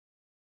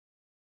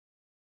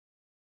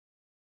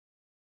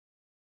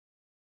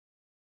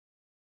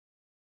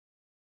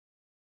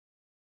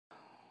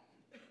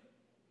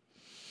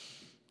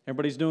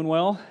Everybody's doing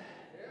well?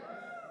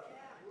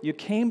 You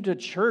came to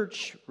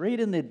church right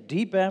in the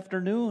deep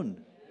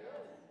afternoon.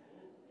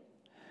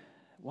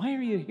 Why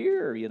are you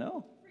here,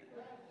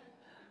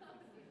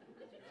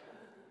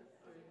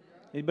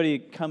 Anybody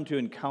come to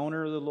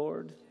encounter the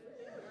Lord?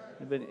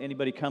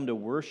 Anybody come to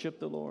worship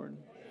the Lord?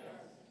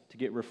 To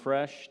get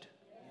refreshed?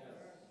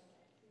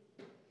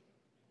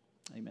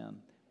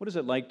 Amen. What is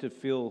it like to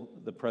feel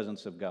the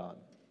presence of God?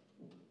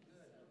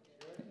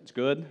 It's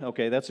good?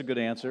 Okay, that's a good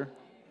answer.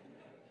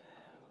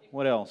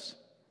 What else?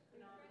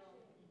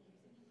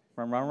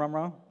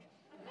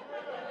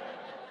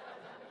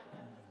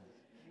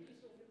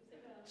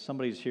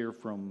 Somebody's here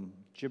from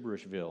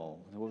Gibberishville.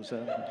 What was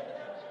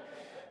that?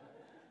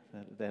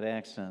 that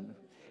accent.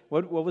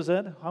 What was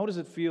that? How does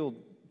it feel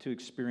to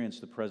experience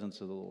the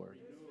presence of the Lord?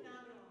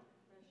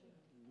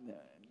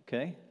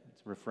 Okay,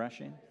 it's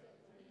refreshing.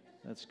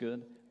 That's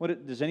good.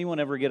 Does anyone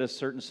ever get a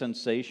certain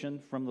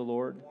sensation from the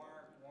Lord? Warm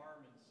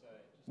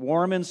inside.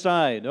 Warm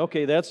inside.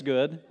 Okay, that's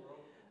good.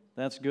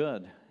 That's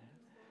good.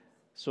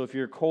 So if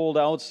you're cold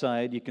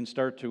outside, you can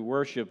start to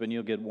worship and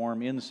you'll get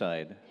warm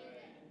inside.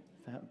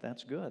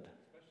 That's good.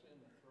 Especially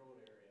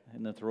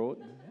in the throat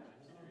area.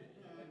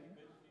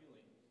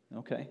 In the throat?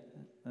 Okay,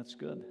 that's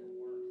good.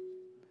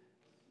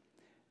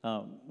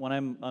 When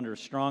I'm under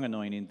strong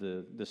anointing,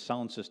 the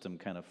sound system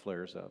kind of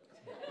flares up.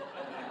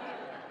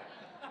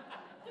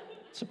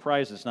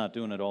 Surprised it's not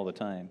doing it all the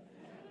time.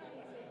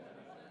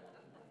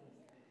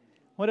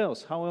 What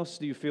else? How else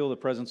do you feel the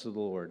presence of the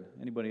Lord?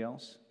 Anybody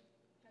else?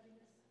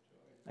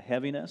 A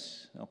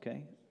heaviness,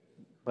 okay.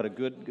 But a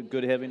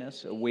good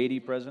heaviness, a weighty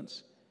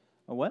presence.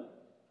 A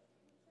what?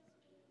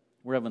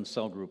 We're having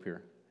cell group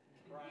here.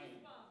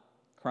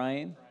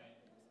 Crying?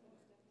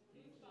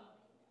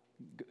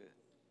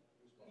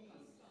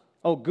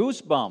 Oh,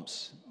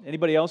 goosebumps.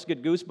 Anybody else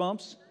get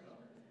goosebumps?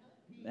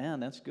 Man,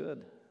 that's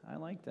good. I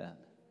like that.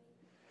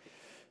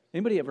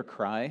 Anybody ever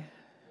cry?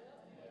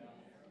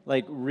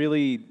 Like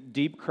really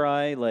deep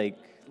cry, like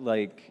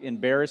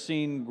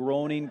embarrassing,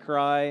 groaning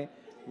cry,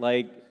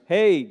 like,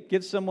 hey,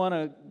 get someone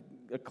a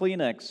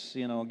Kleenex,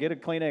 get a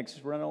Kleenex,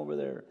 run over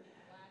there.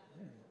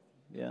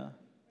 Yeah,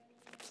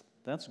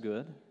 that's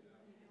good.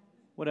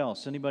 What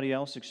else? Anybody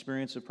else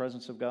experience the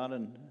presence of God?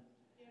 And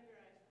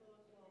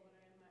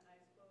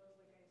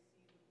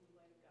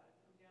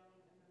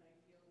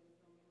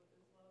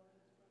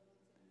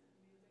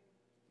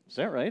is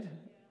that right?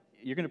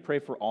 You're going to pray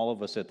for all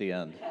of us at the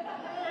end.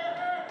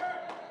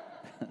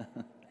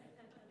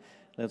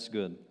 That's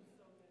good.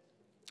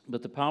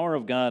 But the power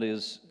of God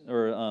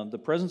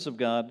the presence of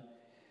God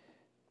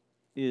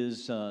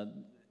is,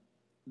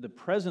 the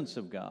presence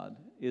of God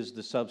is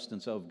the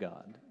substance of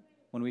God.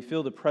 When we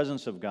feel the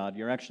presence of God,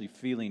 you're actually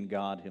feeling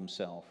God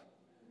Himself.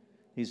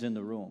 He's in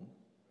the room.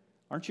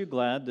 Aren't you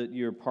glad that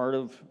you're part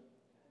of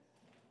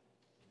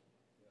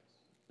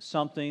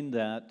something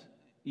that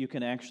you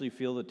can actually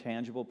feel the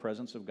tangible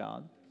presence of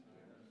God?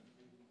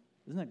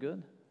 Isn't that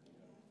good?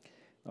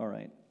 All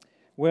right.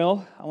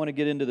 Well, I want to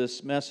get into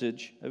this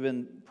message. I've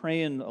been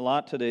praying a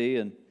lot today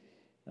and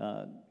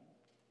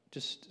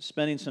just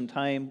spending some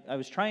time. I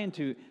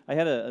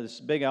had this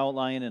big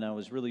outline and I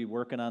was really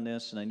working on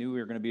this and I knew we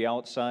were going to be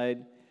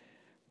outside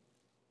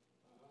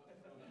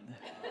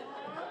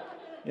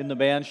in the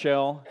band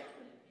shell.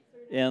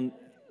 And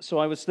so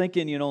I was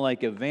thinking,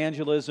 like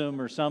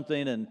evangelism or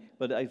something,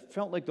 but I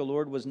felt like the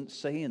Lord wasn't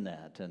saying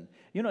that. And,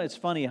 it's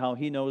funny how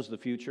He knows the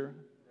future.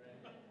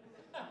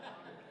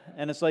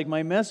 And it's like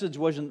my message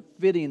wasn't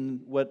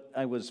fitting what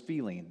I was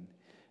feeling.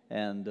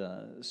 And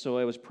so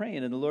I was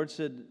praying, and the Lord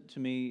said to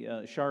me,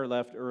 Shar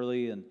left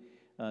early and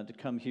to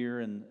come here,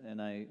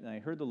 and I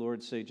heard the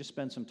Lord say, just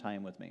spend some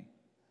time with me.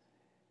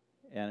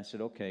 And I said,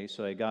 okay.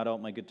 So I got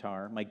out my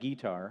guitar.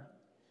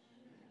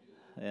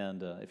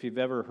 And if you've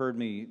ever heard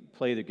me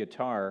play the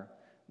guitar,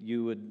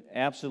 you would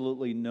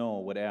absolutely know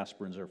what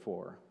aspirins are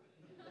for.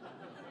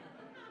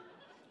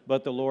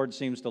 But the Lord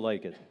seems to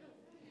like it.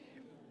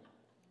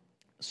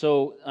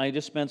 So I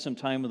just spent some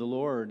time with the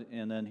Lord,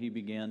 and then He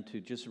began to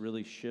just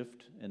really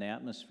shift an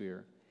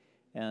atmosphere.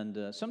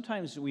 And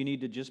sometimes we need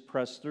to just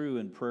press through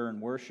in prayer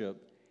and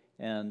worship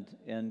and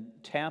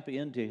tap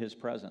into His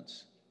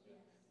presence.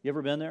 You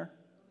ever been there?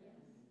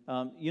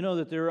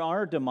 That there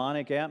are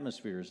demonic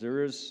atmospheres.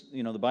 There is,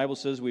 the Bible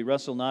says we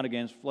wrestle not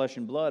against flesh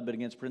and blood, but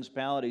against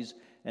principalities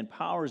and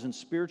powers and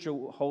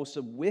spiritual hosts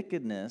of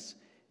wickedness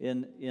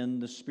in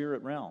the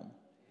spirit realm.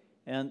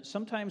 And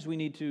sometimes we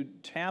need to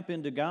tap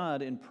into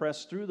God and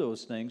press through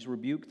those things,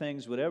 rebuke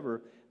things,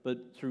 whatever,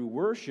 but through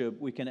worship,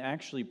 we can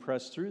actually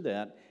press through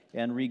that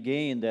and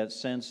regain that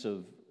sense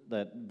of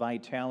that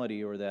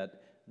vitality or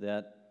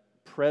that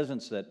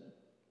presence, that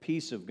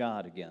peace of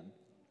God again.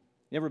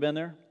 You ever been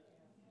there?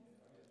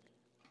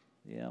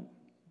 Yeah,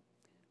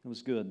 it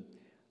was good.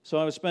 So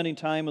I was spending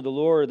time with the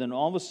Lord, and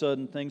all of a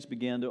sudden things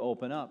began to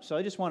open up. So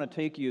I just want to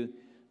take you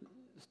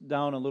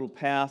down a little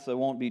path that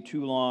won't be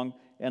too long.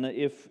 And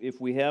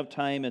if we have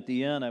time at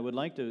the end, I would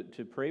like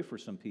to pray for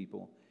some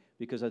people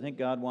because I think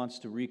God wants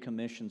to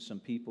recommission some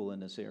people in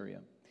this area.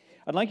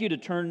 I'd like you to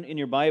turn in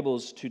your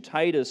Bibles to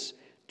Titus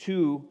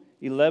 2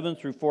 11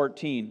 through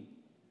 14.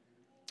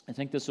 I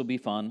think this will be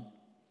fun.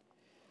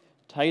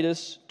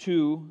 Titus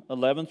 2,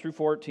 11 through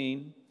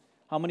 14.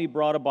 How many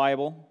brought a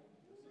Bible?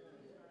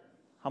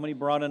 How many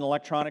brought an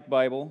electronic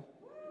Bible?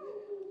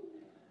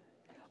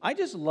 I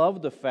just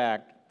love the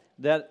fact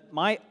that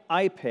my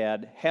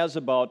iPad has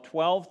about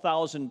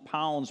 12,000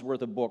 pounds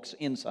worth of books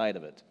inside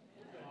of it.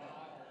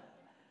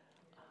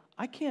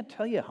 I can't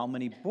tell you how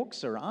many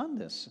books are on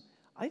this.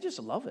 I just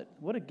love it.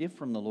 What a gift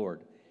from the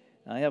Lord.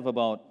 I have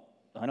about,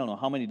 I don't know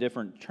how many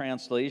different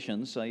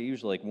translations. I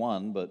usually like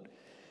one, but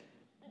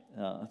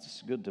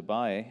it's good to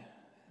buy.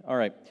 All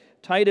right.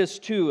 Titus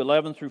 2,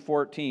 11 through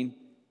 14.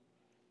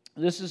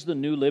 This is the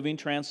New Living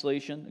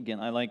Translation. Again,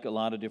 I like a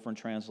lot of different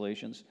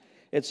translations.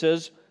 It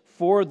says,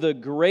 "For the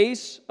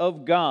grace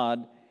of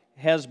God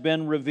has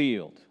been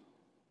revealed,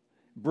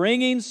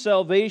 bringing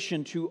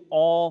salvation to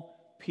all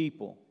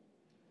people."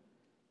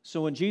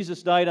 So when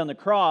Jesus died on the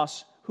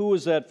cross, who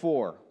was that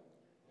for?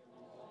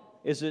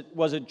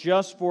 Was it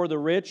just for the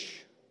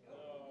rich,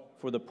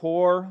 for the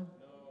poor,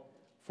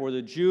 for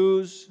the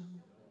Jews,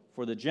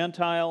 for the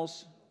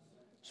Gentiles?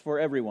 It's for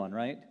everyone,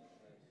 right?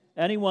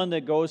 Anyone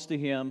that goes to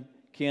Him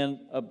can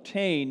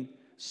obtain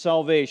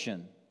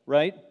salvation,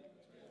 right?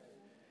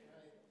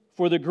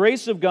 For the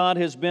grace of God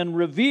has been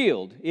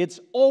revealed. It's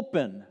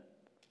open.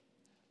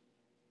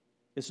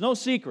 It's no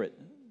secret.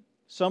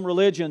 Some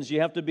religions,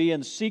 you have to be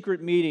in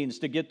secret meetings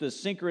to get the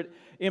secret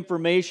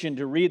information,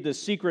 to read the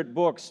secret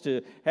books,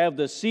 to have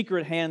the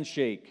secret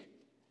handshake,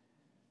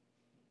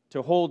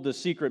 to hold the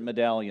secret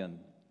medallion.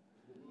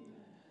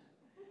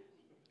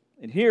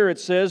 And here it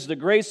says, the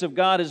grace of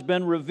God has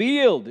been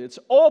revealed. It's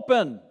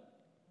open.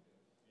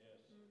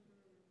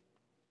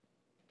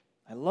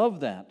 I love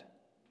that.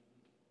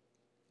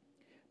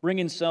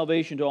 Bringing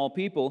salvation to all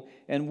people,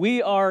 and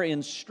we are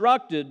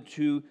instructed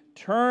to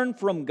turn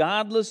from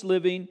godless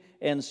living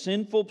and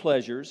sinful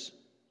pleasures.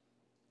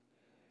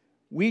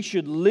 We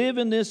should live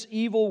in this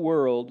evil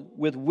world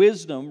with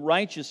wisdom,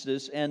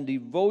 righteousness, and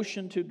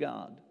devotion to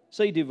God.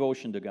 Say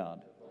devotion to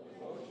God.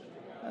 Devotion to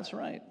God. That's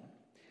right.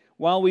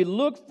 While we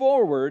look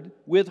forward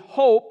with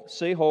hope,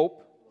 say hope,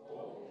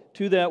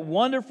 to that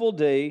wonderful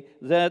day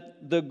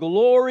that the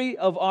glory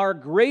of our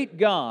great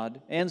God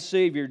and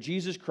Savior,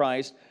 Jesus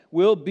Christ,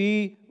 will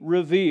be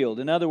revealed.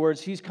 In other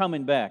words, He's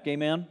coming back.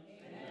 Amen? Amen.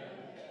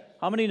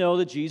 How many know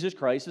that Jesus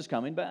Christ is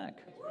coming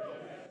back?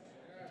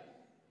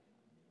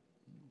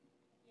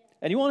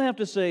 And you won't have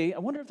to say, I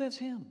wonder if that's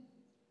Him.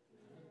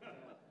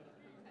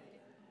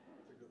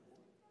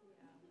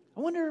 I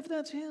wonder if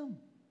that's Him.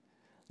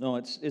 No,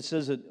 it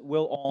says that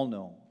we'll all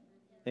know.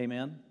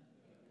 Amen?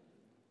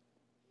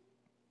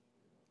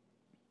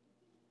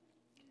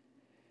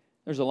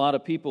 There's a lot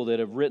of people that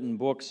have written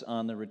books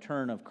on the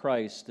return of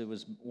Christ. There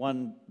was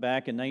one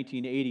back in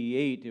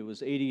 1988. It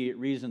was 88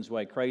 Reasons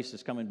Why Christ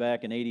is Coming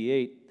Back in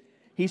 88.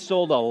 He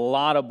sold a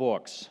lot of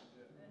books.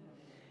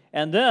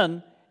 And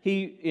then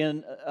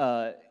in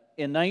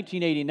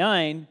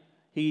 1989,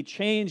 he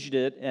changed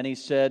it and he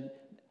said,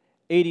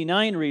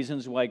 89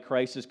 Reasons Why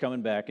Christ is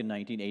Coming Back in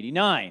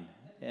 1989.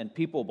 And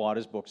people bought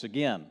his books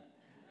again.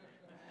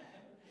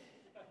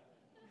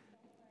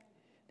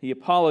 He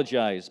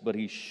apologized, but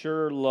he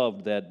sure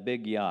loved that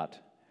big yacht.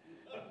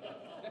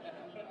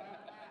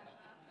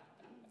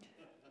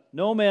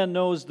 No man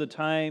knows the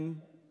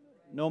time.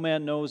 No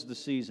man knows the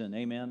season.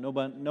 Amen. No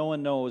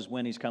one knows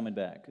when He's coming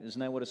back. Isn't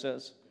that what it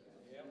says?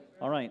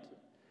 All right.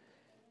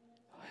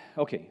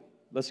 Okay,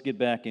 let's get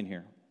back in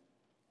here.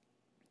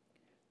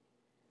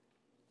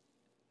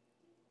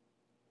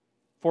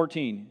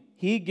 14.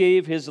 He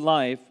gave His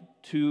life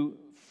to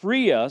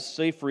free us,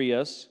 say free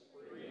us,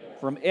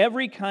 from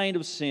every kind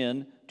of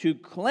sin, to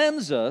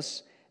cleanse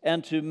us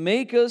and to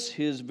make us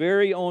His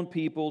very own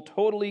people,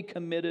 totally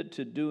committed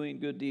to doing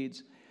good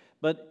deeds.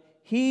 But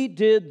He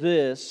did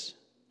this.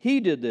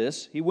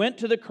 He went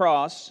to the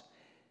cross.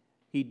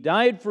 He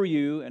died for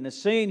you, and it's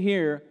saying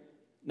here,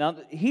 now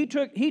He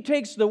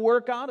takes the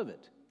work out of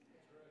it.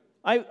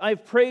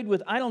 I've prayed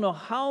with I don't know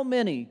how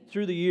many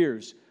through the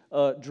years,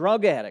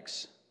 drug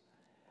addicts.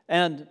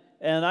 And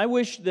I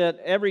wish that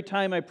every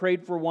time I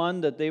prayed for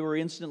one that they were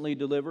instantly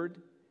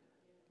delivered.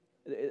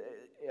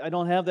 I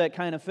don't have that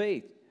kind of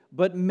faith.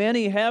 But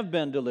many have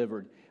been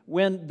delivered.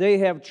 When they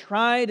have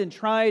tried and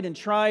tried and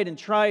tried and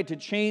tried to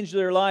change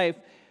their life,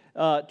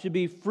 to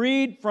be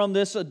freed from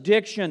this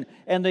addiction,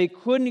 and they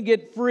couldn't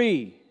get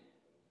free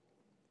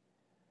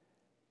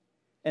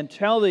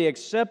until they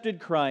accepted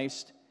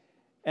Christ,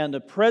 and the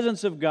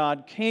presence of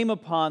God came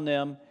upon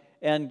them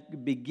and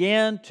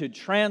began to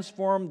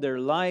transform their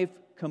life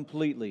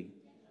completely.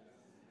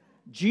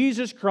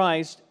 Jesus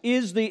Christ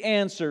is the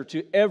answer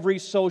to every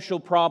social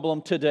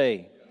problem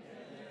today.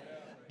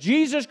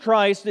 Jesus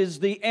Christ is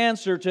the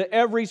answer to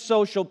every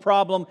social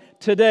problem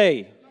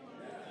today.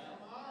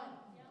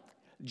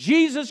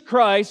 Jesus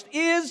Christ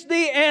is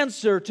the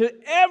answer to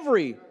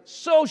every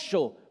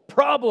social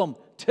problem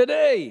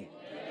today.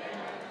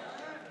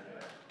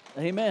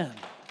 Amen.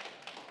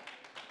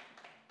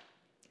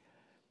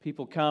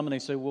 People come and they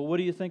say, well, what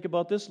do you think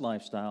about this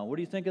lifestyle? What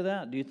do you think of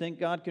that? Do you think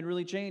God can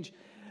really change?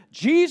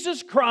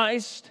 Jesus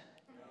Christ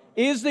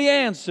is the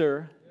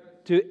answer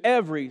to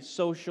every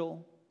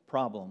social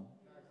problem.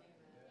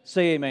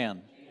 Say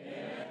amen.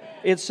 Amen.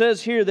 It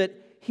says here that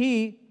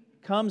He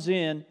comes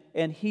in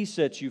and He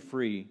sets you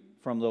free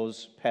from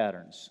those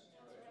patterns.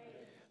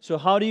 So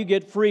how do you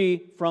get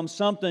free from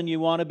something you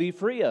want to be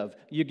free of?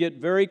 You get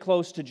very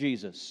close to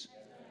Jesus.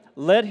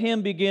 Let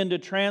Him begin to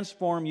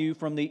transform you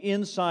from the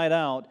inside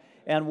out,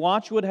 and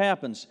watch what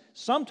happens.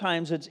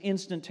 Sometimes it's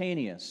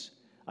instantaneous.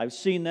 I've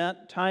seen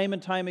that time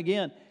and time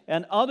again.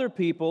 And other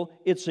people,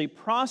 it's a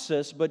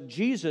process, but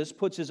Jesus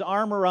puts His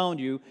arm around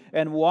you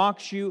and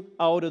walks you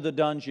out of the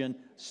dungeon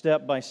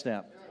step by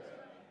step.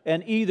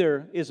 And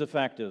either is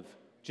effective.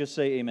 Just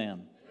say amen.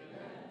 Amen.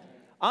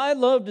 I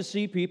love to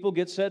see people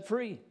get set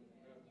free.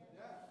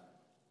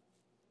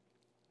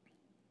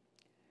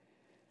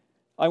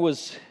 I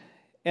was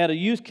at a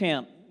youth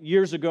camp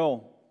years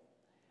ago,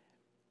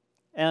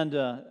 and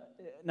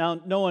now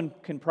no one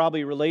can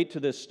probably relate to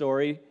this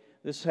story.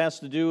 This has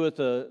to do with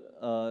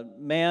a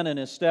man and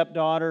his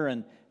stepdaughter,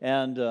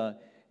 and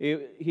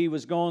he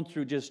was going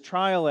through just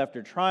trial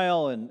after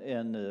trial,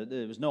 and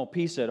there was no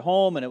peace at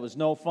home, and it was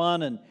no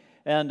fun.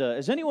 And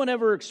has anyone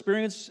ever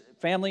experienced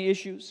family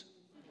issues?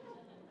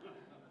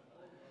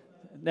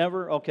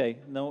 Never? Okay,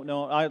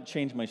 no, I'll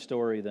change my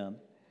story then.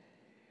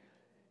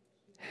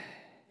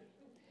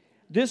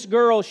 This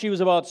girl, she was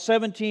about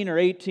 17 or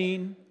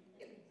 18.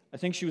 I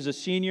think she was a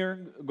senior,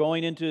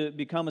 going into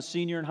become a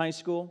senior in high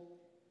school.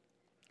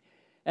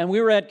 And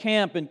we were at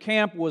camp, and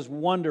camp was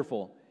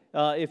wonderful.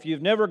 If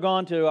you've never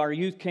gone to our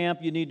youth camp,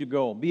 you need to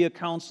go. Be a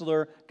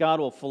counselor. God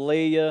will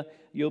fillet you.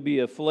 You'll be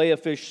a fillet of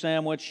fish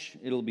sandwich.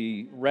 It'll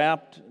be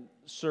wrapped,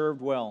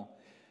 served well.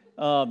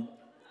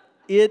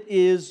 It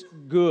is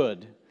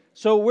good.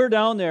 So we're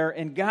down there,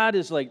 and God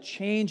is like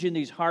changing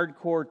these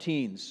hardcore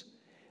teens.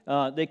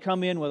 They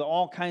come in with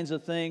all kinds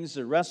of things.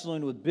 They're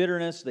wrestling with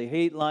bitterness. They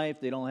hate life.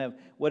 They don't have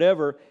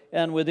whatever.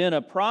 And within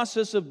a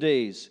process of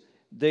days,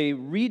 they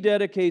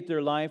rededicate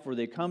their life, or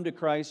they come to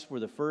Christ for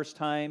the first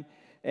time.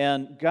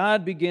 And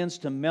God begins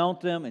to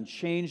melt them and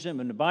change them.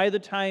 And by the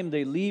time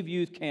they leave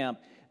youth camp,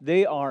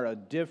 they are a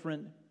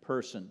different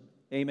person.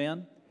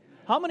 Amen?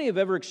 How many have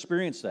ever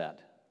experienced that?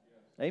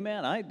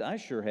 Amen. I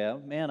sure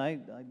have. Man, I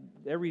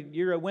every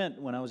year I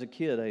went when I was a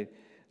kid,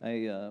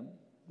 it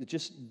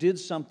just did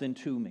something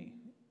to me.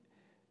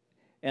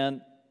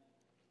 And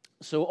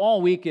so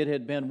all week it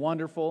had been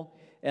wonderful.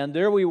 And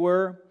there we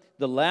were,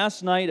 the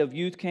last night of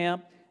youth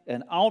camp,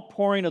 an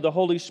outpouring of the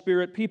Holy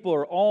Spirit. People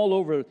are all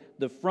over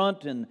the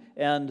front, and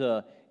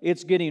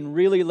it's getting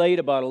really late,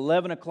 about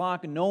 11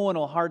 o'clock, and no one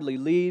will hardly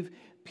leave.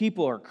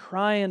 People are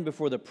crying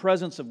before the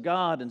presence of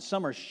God, and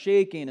some are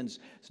shaking and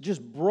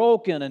just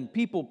broken, and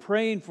people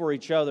praying for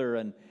each other.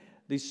 And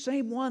these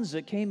same ones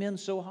that came in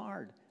so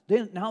hard,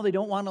 now they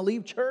don't want to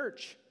leave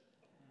church.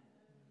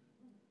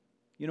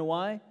 You know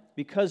why?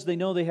 Because they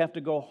know they have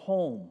to go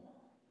home.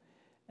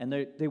 And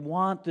they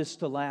want this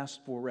to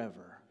last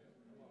forever.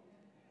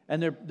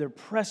 And they're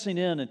pressing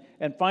in.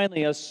 And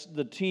finally, us,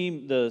 the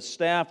team, the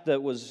staff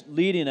that was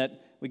leading it,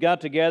 we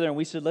got together and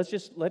we said, let's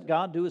just let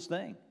God do His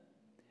thing.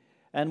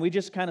 And we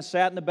just kind of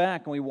sat in the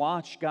back and we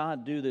watched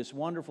God do this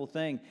wonderful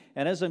thing.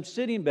 And as I'm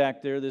sitting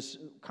back there, this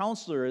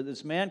counselor,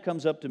 this man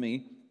comes up to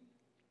me,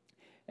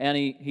 and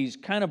he's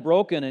kind of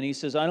broken, and he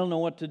says, I don't know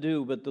what to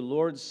do, but the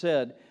Lord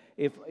said,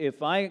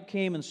 if I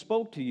came and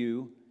spoke to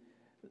you,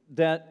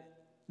 that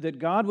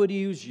God would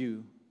use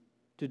you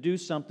to do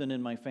something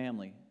in my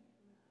family.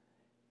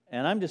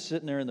 And I'm just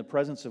sitting there in the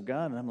presence of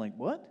God, and I'm like,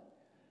 what?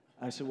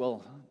 I said,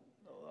 well,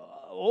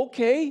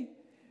 okay.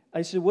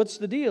 I said, what's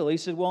the deal? He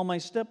said, well, my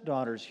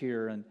stepdaughter's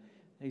here, and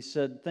he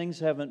said, things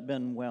haven't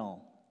been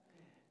well.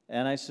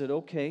 And I said,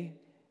 okay.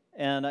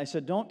 And I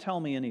said, don't tell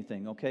me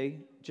anything, okay?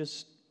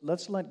 Just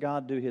let's let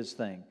God do His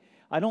thing.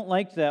 I don't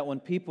like that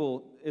when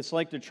people, it's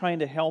like they're trying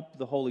to help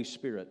the Holy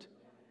Spirit,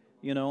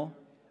 you know?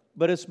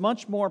 But it's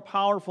much more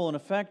powerful and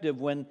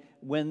effective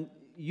when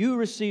you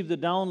receive the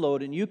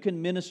download and you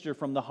can minister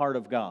from the heart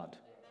of God.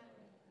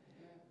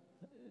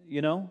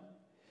 You know?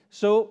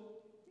 So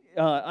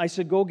I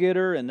said, go get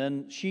her, and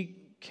then she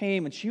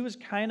came, and she was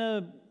kind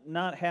of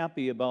not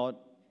happy about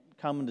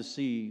coming to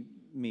see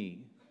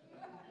me.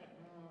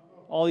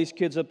 All these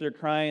kids up there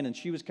crying, and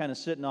she was kind of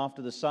sitting off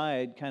to the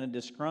side, kind of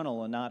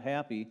disgruntled and not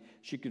happy.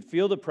 She could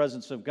feel the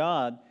presence of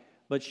God,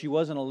 but she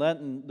wasn't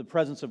letting the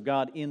presence of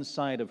God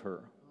inside of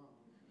her.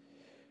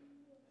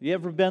 You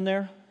ever been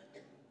there?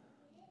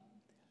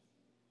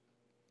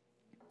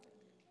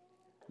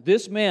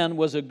 This man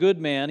was a good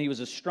man. He was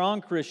a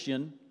strong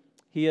Christian.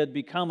 He had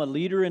become a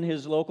leader in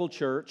his local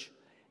church,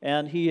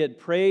 and he had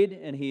prayed,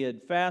 and he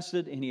had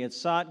fasted, and he had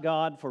sought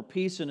God for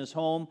peace in his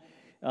home.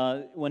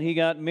 When he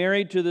got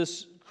married to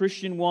this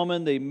Christian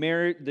woman, they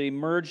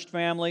merged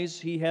families.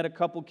 He had a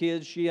couple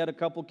kids, she had a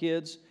couple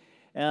kids,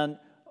 and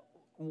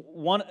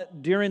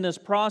during this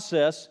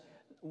process,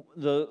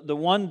 the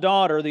one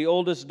daughter, the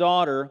oldest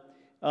daughter,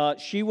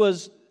 she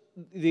was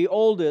the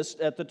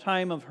oldest at the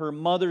time of her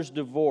mother's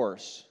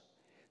divorce.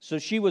 So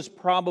she was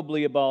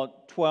probably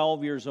about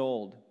 12 years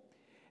old.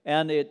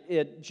 And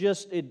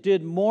it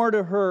did more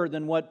to her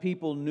than what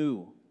people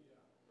knew.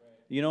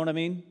 You know what I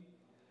mean?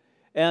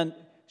 And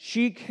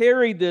she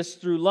carried this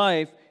through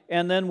life,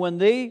 and then when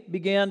they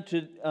began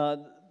to,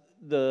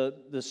 the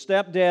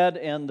stepdad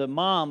and the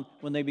mom,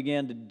 when they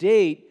began to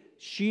date,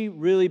 she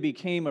really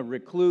became a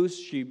recluse.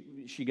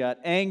 She got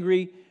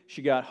angry,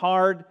 she got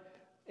hard,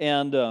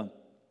 and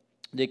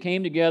they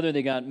came together,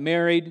 they got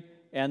married,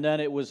 and then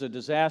it was a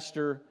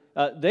disaster.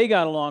 They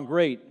got along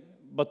great,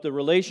 but the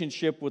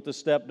relationship with the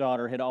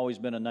stepdaughter had always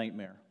been a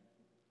nightmare.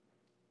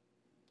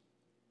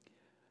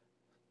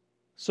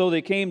 So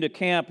they came to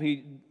camp.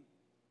 He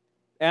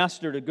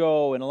asked her to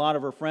go, and a lot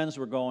of her friends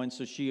were going,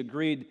 so she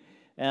agreed.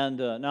 And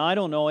now I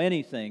don't know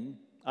anything.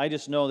 I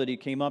just know that he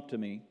came up to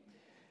me.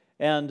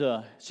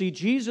 And see,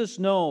 Jesus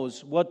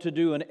knows what to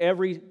do in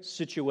every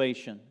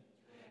situation.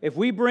 If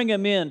we bring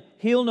him in,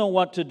 he'll know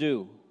what to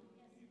do.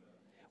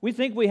 We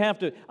think we have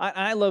to.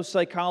 I love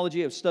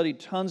psychology. I've studied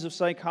tons of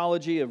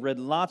psychology. I've read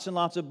lots and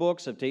lots of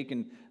books. I've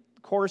taken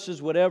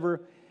courses,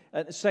 whatever.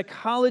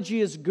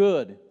 Psychology is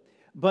good.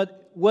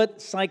 But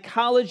what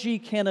psychology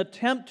can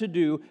attempt to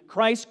do,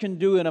 Christ can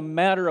do in a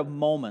matter of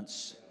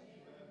moments.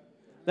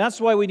 That's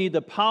why we need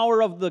the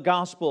power of the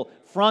gospel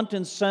front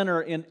and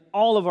center in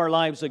all of our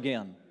lives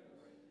again.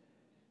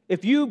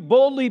 If you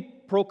boldly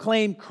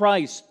proclaim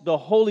Christ, the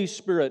Holy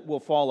Spirit will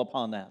fall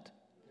upon that.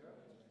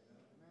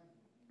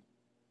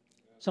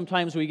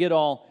 Sometimes we get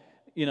all,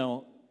 we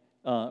don't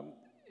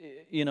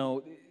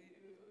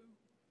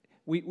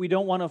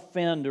want to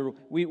offend, or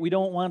we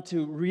don't want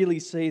to really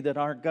say that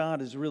our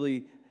God is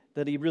really,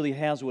 that He really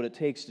has what it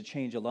takes to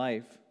change a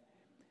life.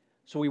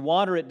 So we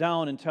water it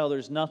down until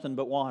there's nothing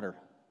but water.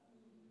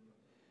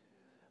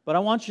 But I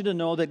want you to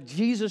know that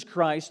Jesus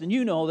Christ, and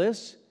you know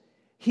this,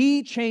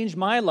 He changed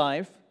my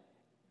life,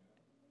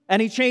 and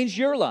He changed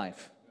your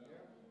life.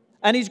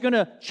 And He's going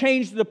to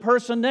change the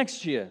person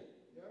next to you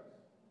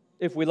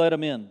if we let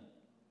Him in.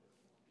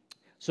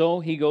 So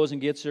He goes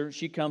and gets her.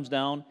 She comes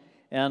down,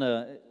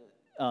 and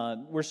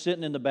we're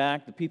sitting in the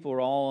back. The people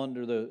are all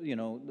under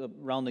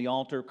around the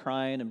altar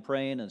crying and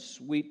praying, and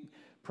sweet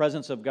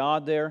presence of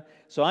God there.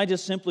 So I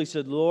just simply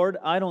said, Lord,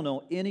 I don't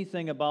know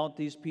anything about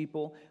these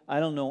people. I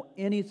don't know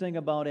anything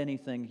about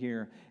anything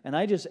here. And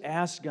I just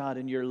asked God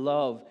in your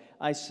love.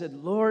 I said,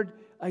 Lord,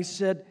 I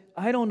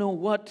don't know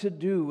what to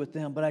do with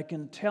them, but I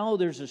can tell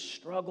there's a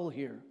struggle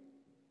here.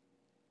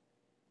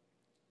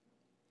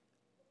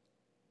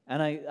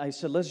 And I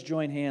said, let's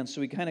join hands.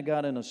 So we kind of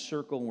got in a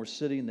circle, and we're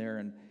sitting there,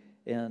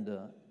 and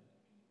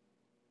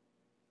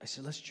I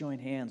said, let's join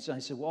hands. And I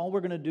said, well, all we're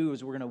going to do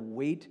is we're going to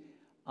wait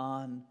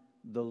on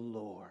the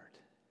Lord.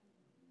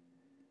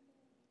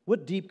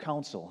 What deep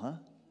counsel, huh?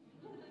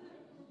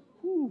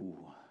 Ooh.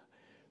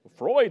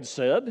 Freud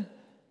said.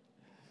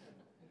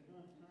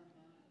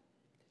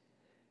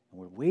 And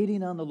we're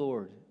waiting on the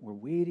Lord. We're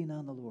waiting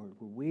on the Lord.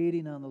 We're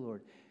waiting on the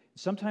Lord.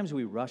 Sometimes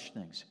we rush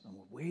things, and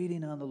we're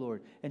waiting on the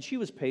Lord. And she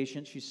was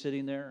patient. She's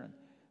sitting there and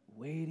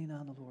waiting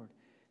on the Lord,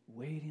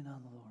 waiting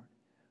on the Lord,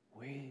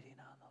 waiting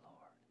on the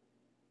Lord,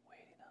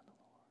 waiting on the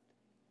Lord.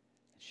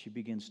 And she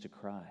begins to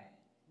cry.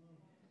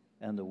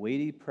 And the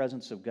weighty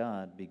presence of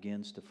God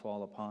begins to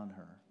fall upon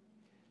her.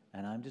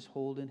 And I'm just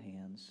holding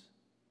hands,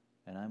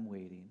 and I'm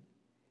waiting,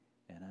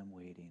 and I'm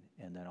waiting.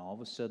 And then all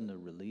of a sudden, the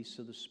release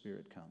of the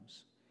Spirit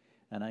comes.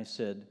 And I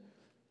said,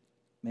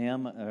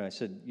 ma'am, or I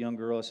said, young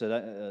girl, I said,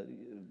 I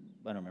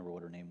don't remember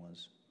what her name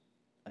was.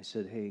 I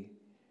said, hey,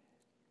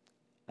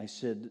 I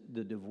said,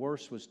 the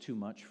divorce was too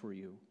much for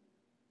you.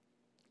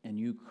 And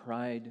you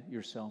cried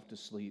yourself to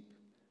sleep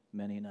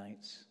many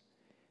nights.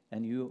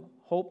 And you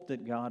hoped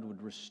that God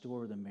would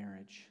restore the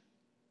marriage.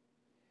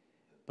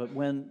 But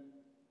when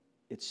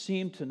it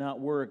seemed to not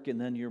work, and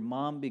then your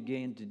mom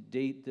began to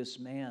date this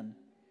man,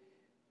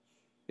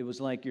 it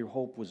was like your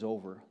hope was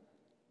over.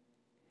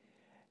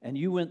 And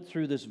you went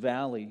through this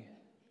valley,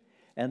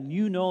 and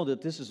you know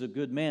that this is a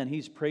good man.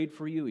 He's prayed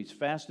for you. He's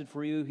fasted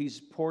for you. He's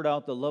poured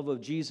out the love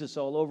of Jesus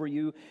all over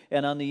you.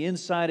 And on the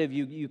inside of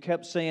you, you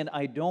kept saying,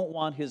 I don't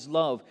want His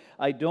love.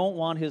 I don't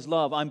want His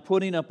love. I'm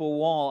putting up a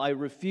wall. I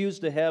refuse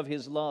to have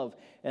His love.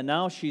 And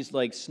now she's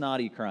like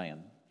snotty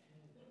crying.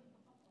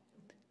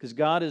 Because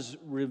God is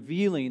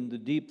revealing the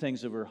deep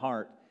things of her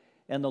heart.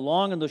 And the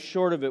long and the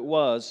short of it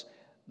was,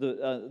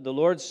 the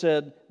Lord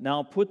said,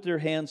 now put their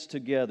hands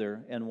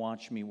together and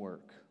watch me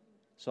work.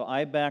 So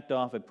I backed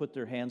off, I put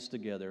their hands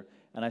together,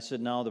 and I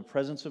said, now the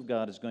presence of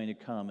God is going to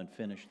come and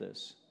finish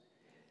this.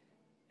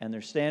 And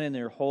they're standing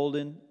there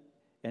holding,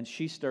 and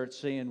she starts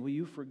saying, will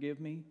you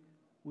forgive me?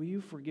 Will you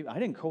forgive me? I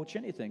didn't coach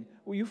anything.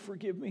 Will you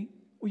forgive me?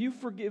 Will you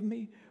forgive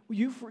me? Will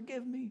you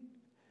forgive me?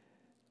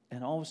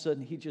 And all of a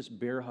sudden, he just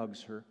bear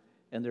hugs her,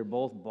 and they're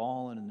both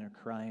bawling and they're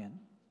crying.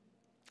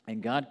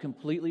 And God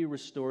completely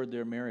restored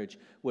their marriage.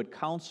 What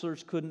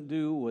counselors couldn't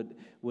do,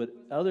 what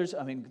others,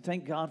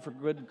 thank God for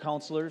good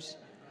counselors.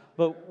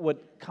 But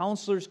what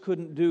counselors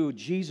couldn't do,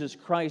 Jesus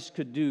Christ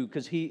could do,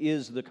 because He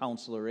is the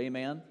counselor.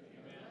 Amen? Amen?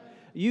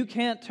 You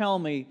can't tell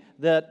me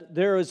that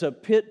there is a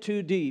pit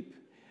too deep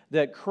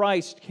that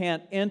Christ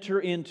can't enter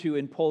into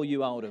and pull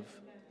you out of.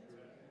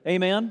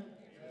 Amen?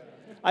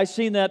 I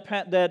seen that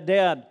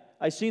dad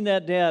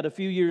a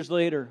few years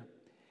later,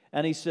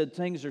 and he said,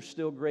 things are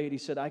still great. He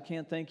said, I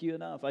can't thank you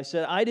enough. I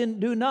said, I didn't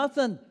do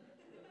nothing.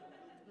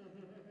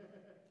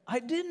 I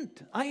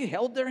didn't. I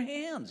held their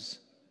hands.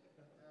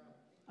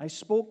 I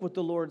spoke what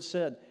the Lord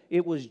said.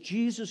 It was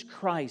Jesus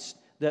Christ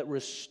that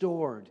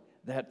restored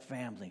that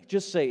family.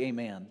 Just say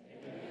amen.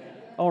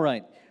 Amen. All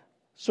right.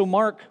 So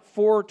Mark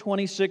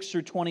 4:26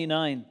 through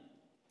 29,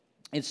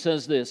 it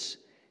says this.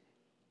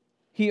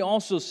 He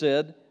also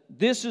said,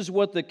 this is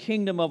what the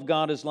kingdom of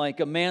God is like.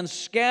 A man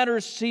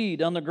scatters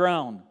seed on the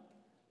ground.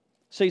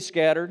 Say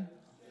scattered.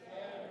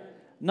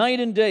 Night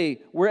and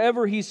day,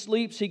 wherever he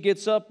sleeps, he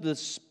gets up,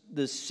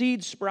 the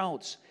seed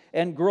sprouts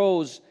and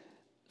grows,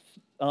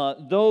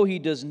 though he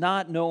does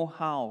not know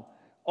how.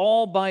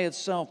 All by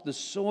itself, the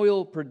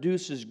soil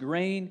produces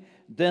grain,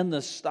 then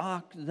the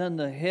stalk, then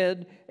the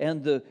head,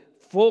 and the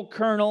full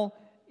kernel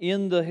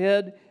in the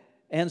head.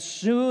 And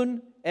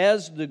soon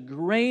as the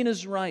grain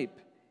is ripe,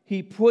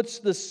 he puts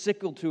the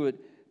sickle to it,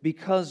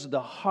 because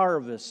the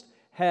harvest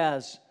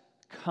has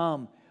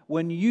come.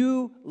 When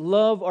you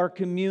love our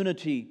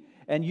community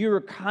and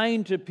you're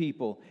kind to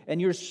people and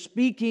you're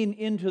speaking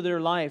into their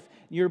life,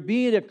 you're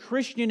being a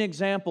Christian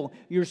example,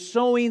 you're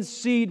sowing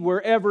seed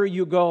wherever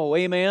you go.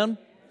 Amen?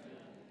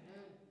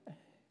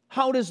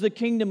 How does the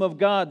kingdom of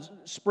God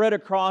spread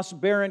across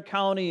Barron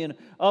County and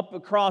up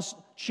across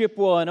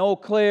Chippewa and Eau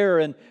Claire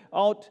and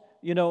out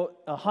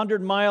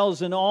 100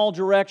 miles in all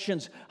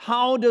directions?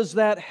 How does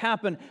that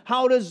happen?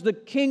 How does the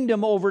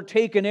kingdom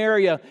overtake an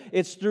area?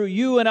 It's through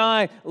you and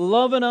I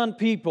loving on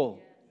people,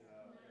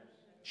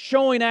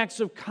 showing acts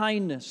of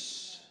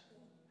kindness,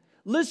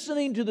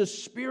 listening to the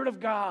Spirit of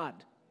God.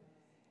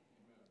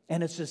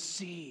 And it's a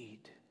seed.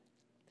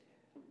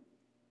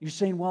 You're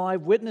saying, well,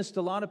 I've witnessed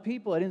a lot of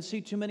people. I didn't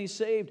see too many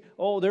saved.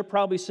 Oh, they're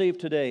probably saved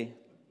today.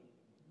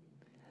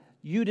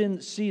 You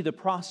didn't see the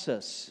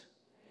process.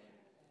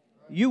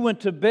 You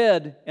went to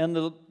bed, and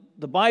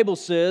the Bible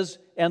says,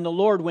 and the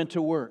Lord went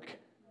to work.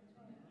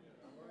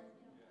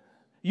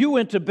 You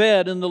went to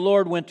bed, and the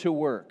Lord went to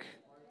work.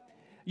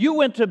 You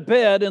went to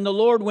bed, and the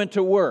Lord went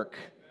to work.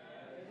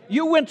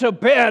 You went to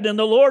bed, and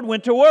the Lord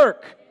went to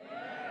work.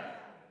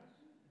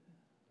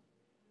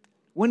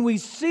 When we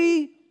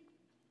see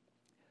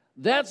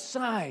that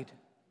side,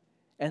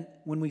 and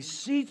when we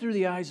see through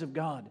the eyes of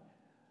God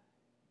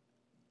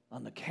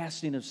on the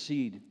casting of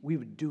seed, we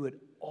would do it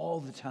all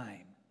the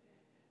time.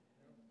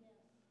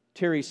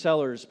 Terry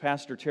Sellers,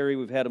 Pastor Terry,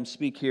 we've had him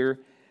speak here.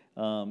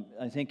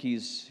 I think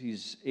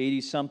he's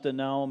 80-something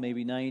now,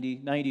 maybe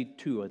 90,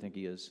 92 I think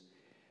he is.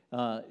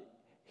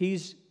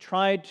 He's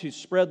tried to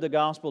spread the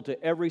gospel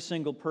to every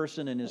single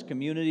person in his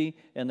community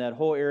and that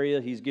whole area.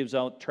 He gives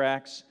out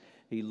tracts.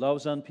 He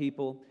loves on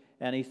people.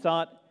 And he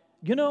thought,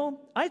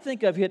 I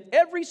think I've hit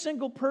every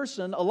single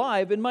person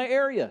alive in my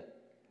area.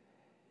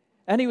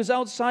 And he was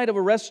outside of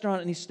a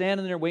restaurant, and he's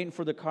standing there waiting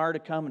for the car to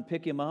come and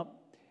pick him up.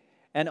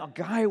 And a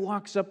guy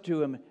walks up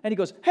to him, and he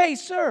goes, hey,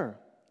 sir.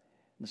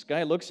 And this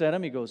guy looks at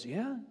him. He goes,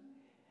 yeah.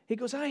 He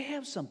goes, I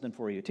have something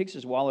for you. He takes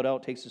his wallet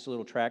out, takes this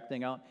little tract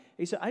thing out.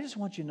 He said, I just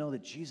want you to know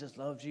that Jesus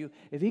loves you.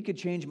 If he could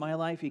change my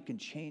life, he can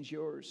change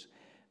yours.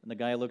 And the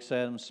guy looks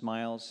at him,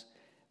 smiles,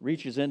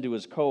 reaches into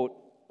his coat,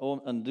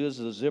 undoes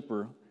the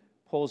zipper,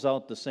 pulls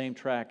out the same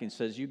tract, and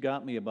says, you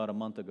got me about a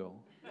month ago.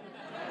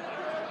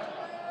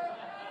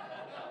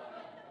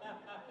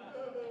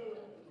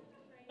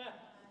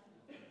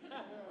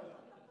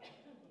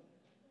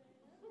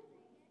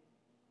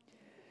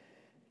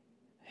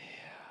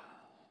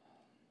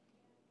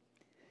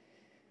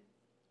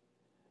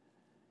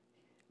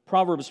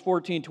 Proverbs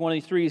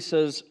 14:23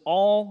 says,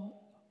 all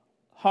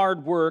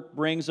hard work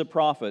brings a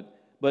profit,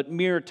 but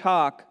mere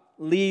talk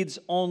leads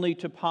only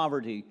to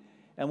poverty.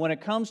 And when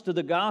it comes to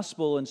the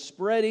gospel and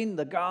spreading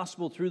the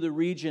gospel through the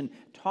region,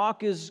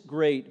 talk is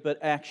great,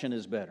 but action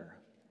is better.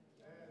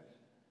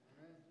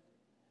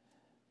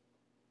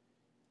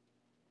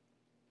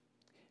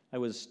 I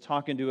was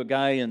talking to a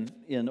guy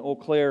in Eau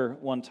Claire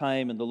one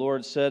time, and the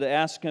Lord said,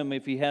 ask him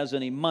if he has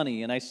any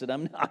money. And I said,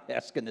 I'm not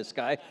asking this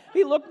guy.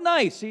 He looked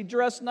nice. He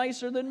dressed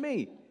nicer than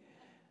me,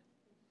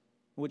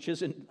 which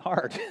isn't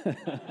hard.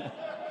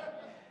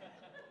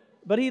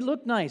 But he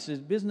looked nice. He's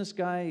a business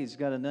guy. He's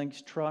got a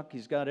nice truck.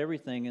 He's got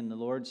everything. And the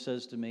Lord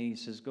says to me, he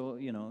says, go,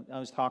 I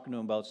was talking to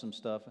him about some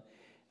stuff.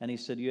 And he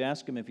said, you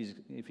ask him if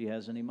he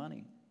has any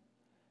money.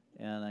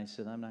 And I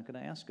said, I'm not going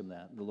to ask him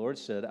that. The Lord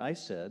said, I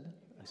said,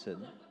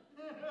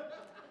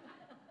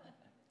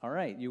 all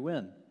right, you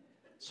win.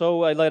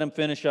 So I let him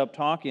finish up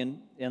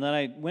talking, and then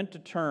I went to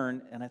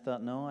turn, and I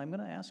thought, no, I'm going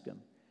to ask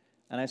him.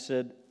 And I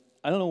said,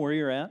 I don't know where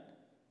you're at,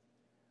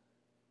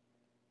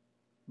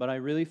 but I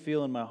really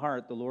feel in my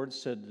heart the Lord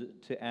said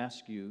to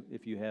ask you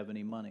if you have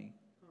any money.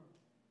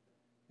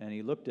 And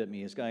he looked at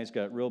me. His eyes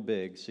got real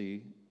big,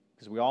 see,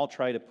 because we all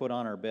try to put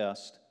on our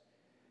best.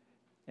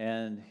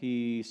 And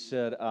he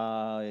said,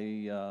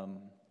 I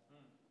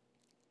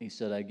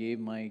gave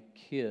my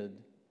kid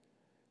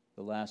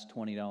the last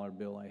 $20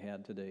 bill I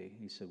had today.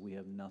 He said, we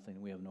have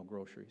nothing. We have no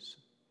groceries.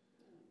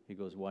 He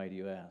goes, why do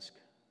you ask?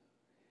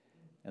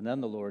 And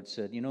then the Lord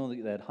said, you know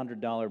that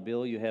 $100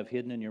 bill you have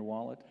hidden in your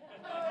wallet?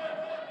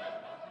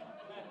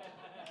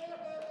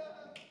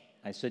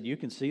 I said, you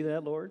can see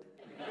that, Lord?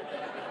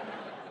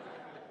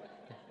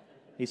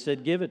 He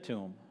said, give it to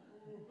him.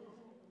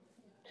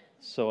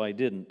 So I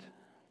didn't.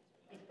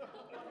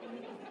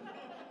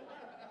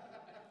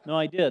 No,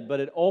 I did, but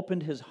it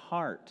opened his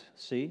heart.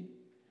 See?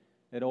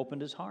 It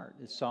opened his heart.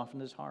 It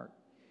softened his heart.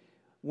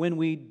 When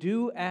we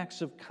do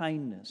acts of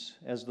kindness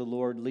as the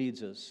Lord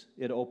leads us,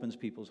 it opens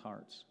people's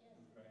hearts.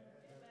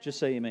 Just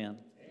say amen.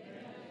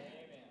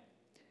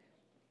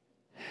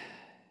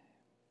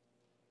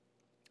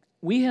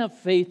 We have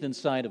faith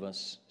inside of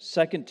us.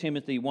 2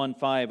 Timothy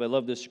 1:5. I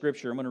love this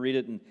scripture. I'm going to read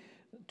it in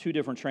two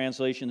different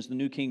translations, the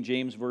New King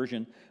James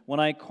Version. When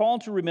I call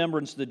to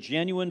remembrance the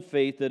genuine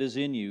faith that is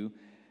in you,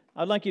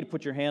 I'd like you to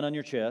put your hand on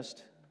your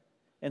chest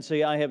and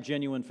say, I have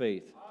genuine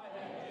faith. I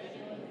have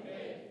genuine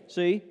faith.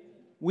 See,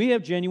 we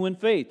have genuine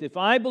faith. If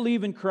I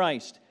believe in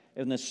Christ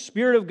and the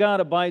Spirit of God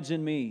abides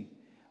in me,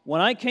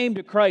 when I came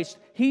to Christ,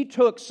 He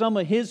took some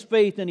of His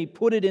faith and He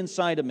put it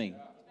inside of me.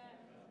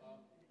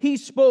 He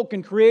spoke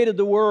and created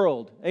the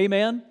world.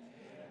 Amen?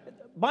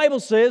 The Bible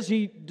says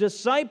He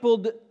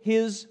discipled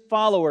His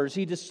followers.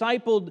 He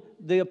discipled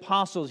the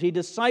apostles. He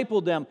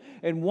discipled them.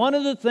 And one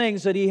of the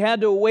things that He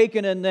had to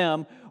awaken in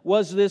them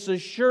was this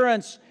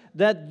assurance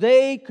that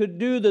they could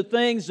do the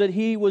things that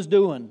He was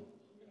doing.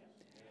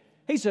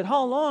 He said,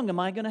 how long am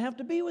I going to have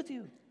to be with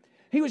you?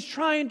 He was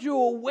trying to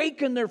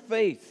awaken their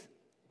faith.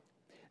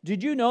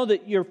 Did you know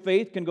that your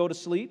faith can go to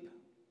sleep?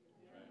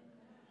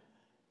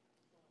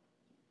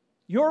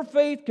 Your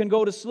faith can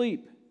go to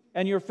sleep,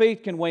 and your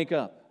faith can wake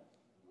up.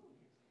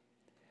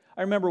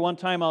 I remember one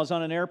time I was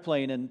on an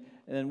airplane,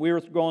 and we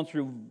were going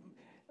through,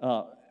 we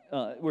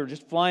were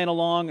just flying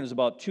along, and it was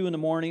about 2 in the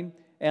morning,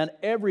 and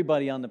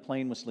everybody on the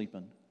plane was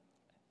sleeping.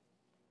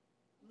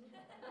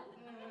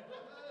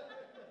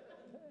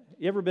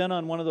 You ever been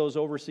on one of those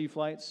overseas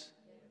flights?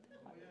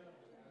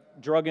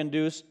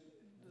 Drug-induced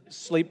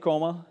sleep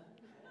coma?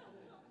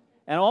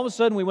 And all of a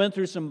sudden we went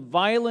through some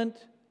violent,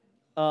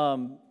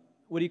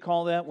 what do you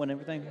call that when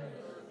everything?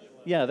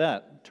 Yeah,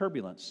 that,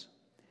 turbulence.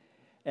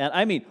 And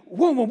I mean,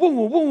 boom, boom, boom,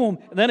 boom, boom,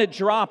 and then it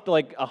dropped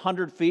like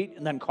 100 feet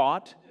and then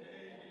caught.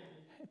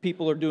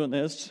 People are doing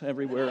this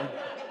everywhere.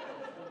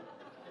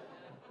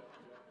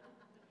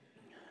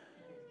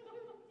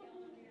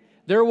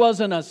 There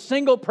wasn't a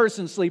single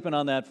person sleeping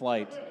on that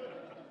flight.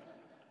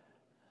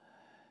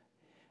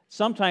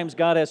 Sometimes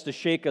God has to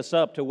shake us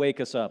up to wake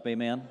us up.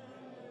 Amen?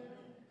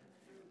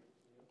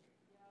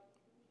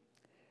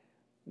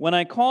 When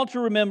I call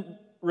to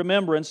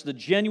remembrance the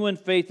genuine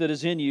faith that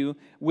is in you,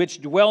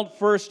 which dwelt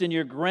first in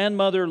your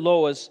grandmother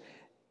Lois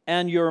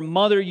and your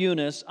mother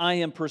Eunice, I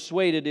am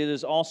persuaded it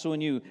is also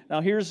in you.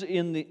 Now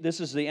this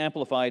is the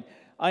Amplified.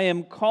 I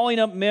am calling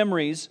up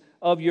memories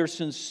of your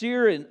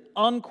sincere and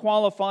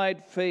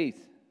unqualified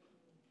faith.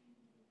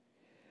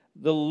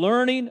 The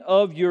learning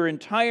of your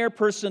entire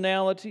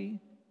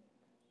personality,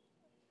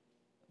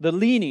 the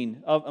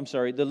leaning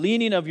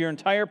of your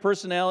entire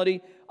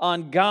personality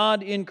on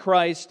God in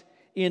Christ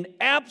in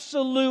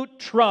absolute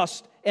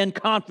trust and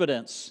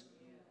confidence.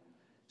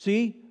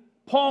 See,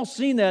 Paul's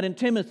seen that in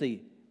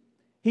Timothy.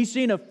 He's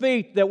seen a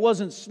faith that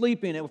wasn't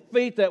sleeping, a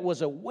faith that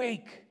was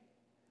awake.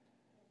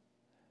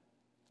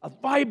 A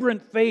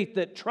vibrant faith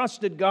that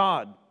trusted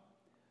God.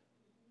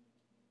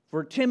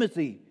 For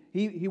Timothy,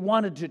 he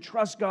wanted to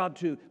trust God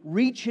to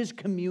reach his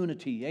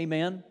community.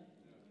 Amen?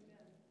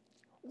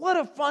 What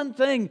a fun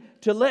thing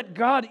to let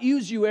God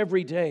use you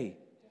every day.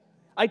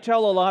 I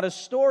tell a lot of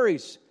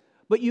stories,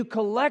 but you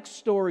collect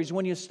stories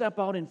when you step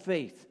out in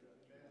faith.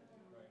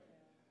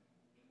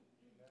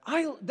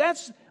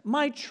 That's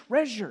my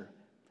treasure,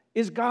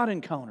 is God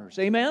encounters.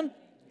 Amen?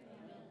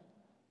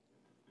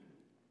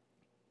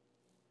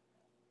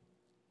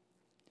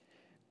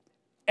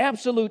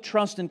 Absolute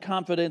trust and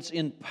confidence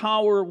in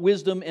power,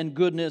 wisdom, and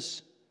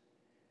goodness.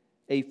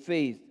 A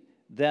faith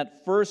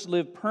that first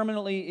lived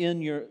permanently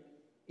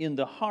in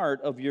the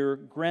heart of your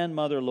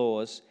grandmother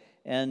Lois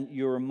and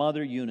your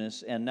mother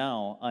Eunice, and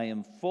now I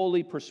am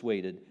fully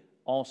persuaded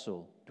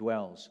also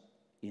dwells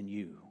in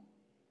you.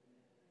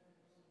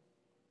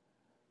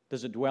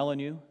 Does it dwell in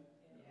you?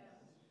 Yes.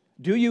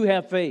 Do you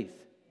have faith?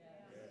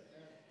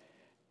 Yes.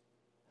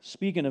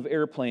 Speaking of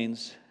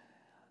airplanes,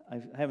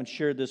 I haven't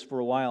shared this for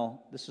a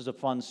while. This is a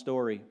fun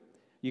story.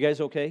 You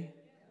guys okay?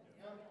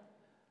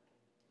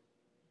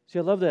 See,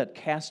 I love that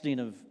casting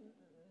of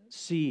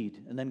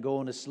seed and then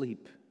going to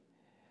sleep.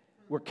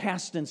 We're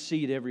casting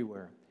seed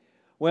everywhere.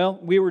 Well,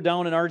 we were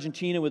down in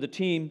Argentina with a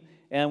team,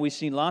 and we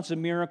seen lots of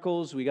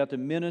miracles. We got to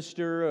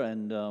minister,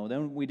 and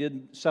then we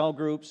did cell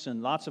groups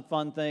and lots of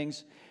fun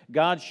things.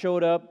 God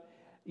showed up.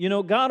 You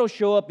know, God will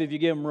show up if you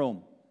give Him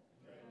room.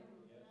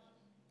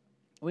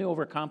 We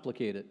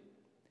overcomplicate it.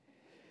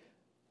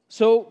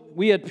 So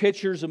we had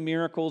pictures of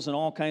miracles and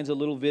all kinds of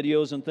little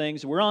videos and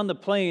things. We're on the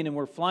plane and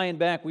we're flying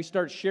back. We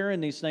start sharing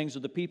these things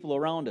with the people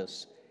around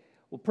us.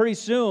 Well, pretty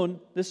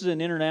soon, this is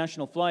an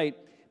international flight,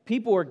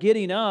 people were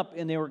getting up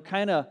and they were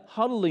kind of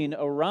huddling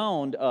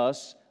around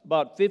us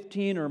about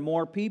 15 or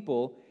more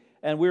people,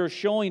 and we were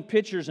showing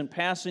pictures and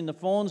passing the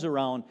phones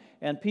around,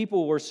 and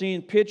people were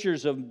seeing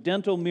pictures of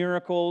dental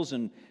miracles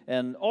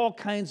and all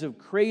kinds of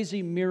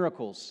crazy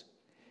miracles.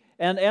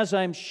 And as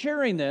I'm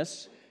sharing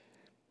this,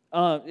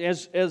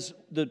 as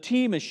the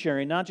team is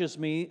sharing, not just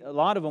me, a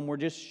lot of them were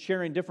just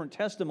sharing different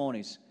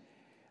testimonies.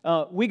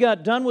 We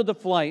got done with the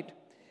flight,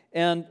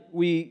 and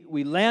we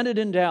landed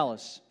in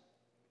Dallas.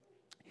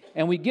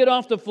 And we get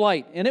off the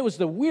flight, and it was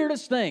the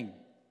weirdest thing.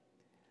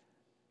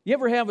 You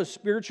ever have a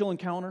spiritual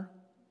encounter?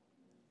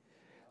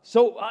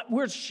 So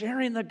we're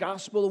sharing the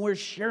gospel, and we're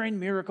sharing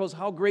miracles,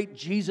 how great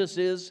Jesus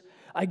is.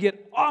 I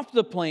get off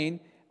the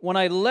plane. When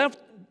I left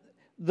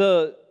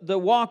the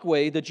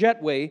walkway, the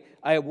jetway,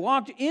 I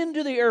walked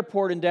into the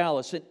airport in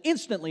Dallas, and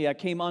instantly I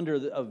came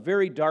under a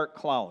very dark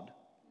cloud.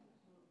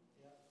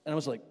 And I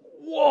was like,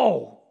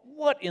 whoa,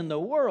 what in the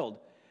world?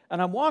 And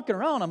I'm walking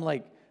around, I'm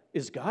like,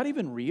 is God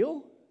even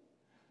real?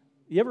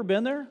 You ever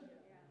been there?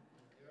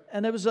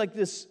 And there was like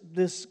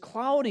this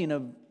clouding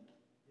of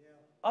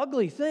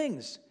ugly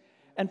things.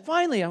 And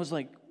finally I was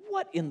like,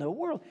 what in the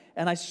world?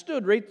 And I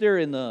stood right there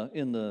in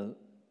the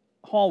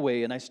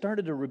hallway, and I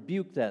started to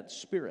rebuke that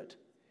spirit.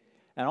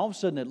 And all of a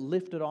sudden it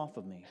lifted off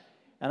of me.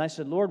 And I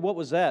said, Lord, what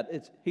was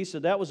that? He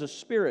said, that was a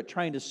spirit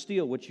trying to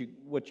steal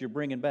what you're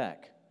bringing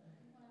back.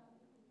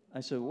 I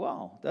said,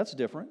 wow, that's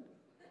different.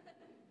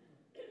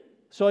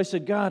 So I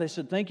said, God,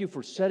 thank you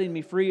for setting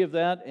me free of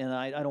that, and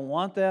I don't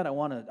want that. I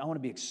want to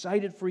be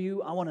excited for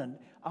you. I want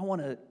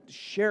to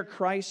share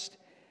Christ.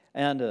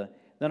 And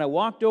then I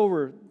walked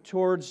over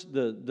towards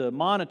the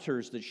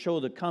monitors that show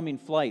the coming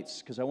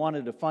flights, because I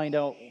wanted to find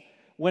out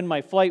when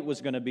my flight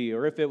was going to be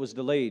or if it was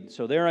delayed.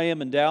 So there I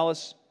am in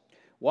Dallas.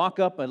 Walk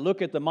up, I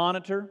look at the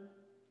monitor,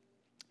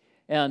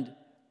 and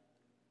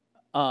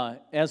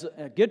as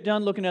I get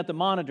done looking at the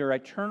monitor, I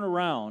turn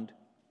around.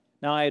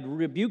 Now, I had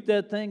rebuked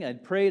that thing,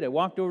 I'd prayed, I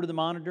walked over to the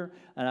monitor,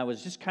 and I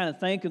was just kind of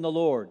thanking the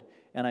Lord.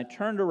 And I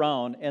turned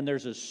around, and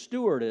there's a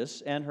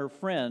stewardess and her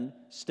friend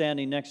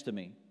standing next to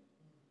me.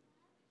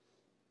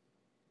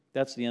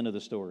 That's the end of the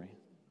story.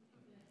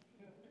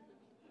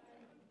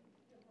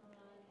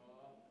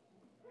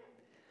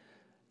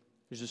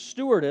 There's a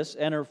stewardess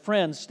and her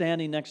friend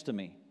standing next to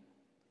me.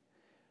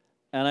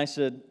 And I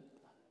said,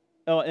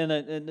 oh,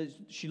 and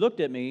she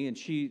looked at me, and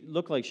she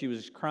looked like she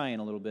was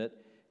crying a little bit,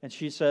 and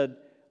she said,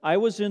 I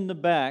was in the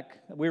back.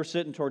 We were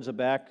sitting towards the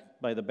back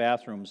by the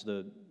bathrooms,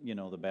 the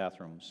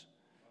bathrooms.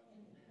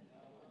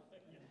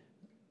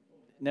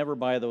 Never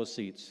buy those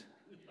seats.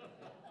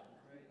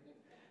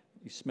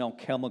 You smell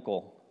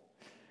chemical.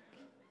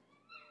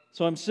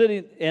 So I'm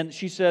sitting, and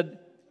she said,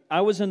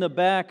 I was in the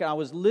back, I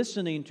was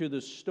listening to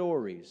the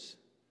stories.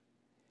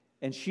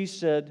 And she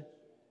said,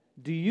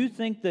 do you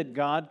think that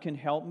God can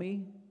help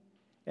me?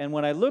 And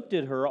when I looked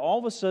at her, all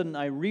of a sudden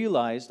I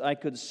realized I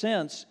could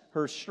sense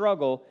her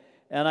struggle.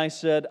 And I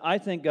said, I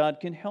think God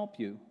can help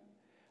you.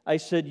 I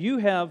said, you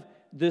have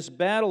this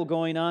battle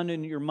going on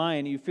in your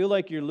mind. You feel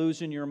like you're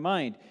losing your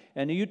mind.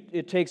 And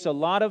it takes a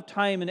lot of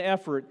time and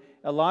effort,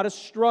 a lot of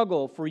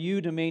struggle for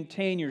you to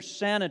maintain your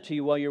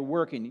sanity while you're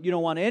working. You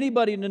don't want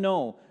anybody to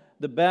know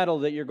the battle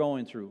that you're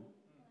going through.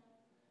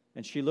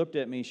 And she looked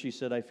at me, she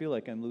said, I feel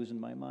like I'm losing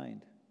my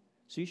mind.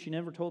 See, she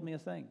never told me a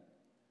thing.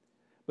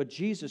 But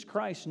Jesus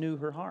Christ knew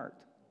her heart.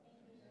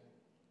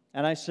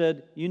 And I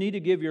said, you need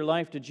to give your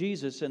life to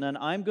Jesus, and then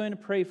I'm going to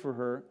pray for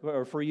her,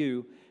 or for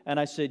you. And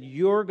I said,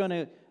 you're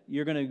going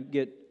to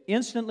get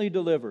instantly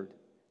delivered,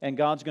 and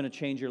God's going to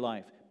change your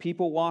life.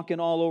 People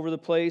walking all over the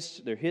place,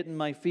 they're hitting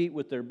my feet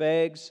with their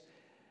bags.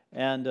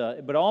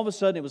 But all of a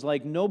sudden, it was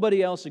like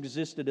nobody else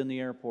existed in the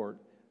airport,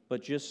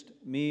 but just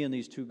me and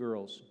these two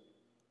girls.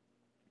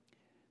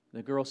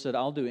 The girl said,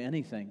 I'll do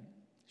anything.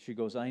 She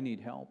goes, I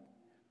need help.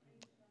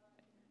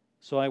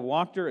 So I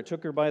walked her, I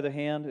took her by the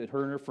hand,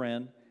 her and her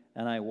friend,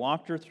 and I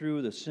walked her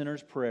through the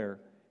sinner's prayer,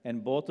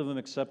 and both of them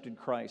accepted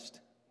Christ.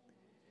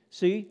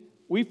 See,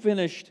 we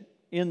finished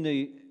in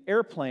the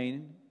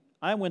airplane.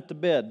 I went to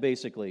bed,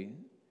 basically.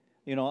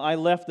 I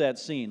left that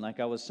scene, like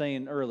I was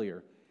saying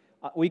earlier.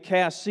 We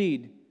cast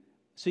seed.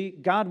 See,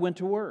 God went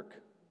to work.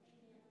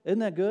 Isn't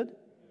that good?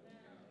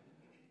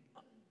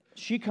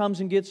 She comes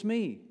and gets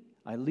me.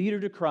 I lead her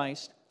to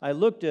Christ. I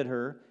looked at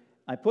her.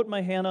 I put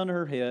my hand on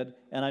her head,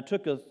 and I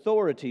took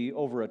authority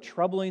over a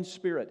troubling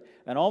spirit.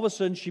 And all of a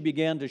sudden, she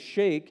began to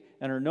shake,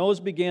 and her nose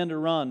began to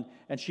run,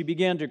 and she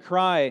began to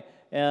cry,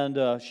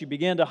 and she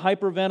began to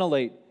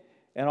hyperventilate.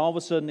 And all of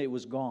a sudden, it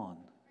was gone.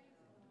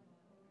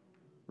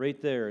 Right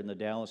there in the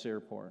Dallas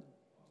airport.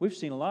 We've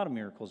seen a lot of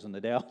miracles in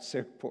the Dallas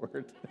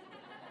airport.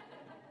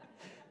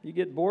 You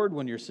get bored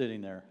when you're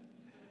sitting there.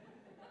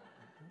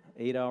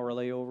 8-hour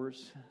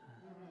layovers.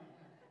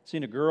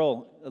 Seen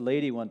a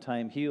lady one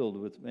time healed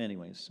with,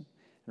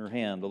 her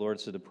hand. The Lord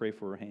said to pray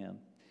for her hand.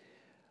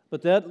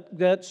 But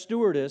that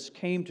stewardess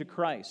came to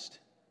Christ.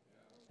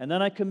 And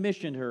then I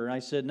commissioned her, and I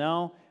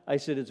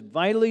said, it's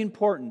vitally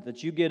important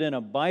that you get in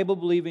a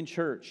Bible-believing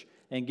church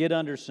and get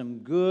under some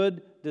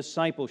good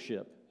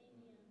discipleship.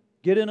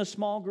 Get in a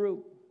small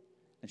group.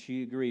 And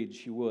she agreed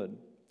she would.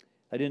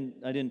 I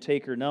didn't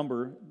take her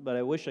number, but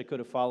I wish I could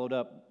have followed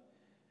up.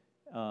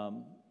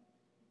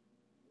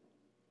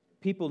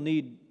 People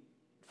need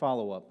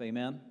follow-up,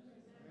 amen?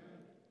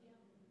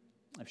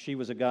 If she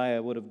was a guy, I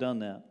would have done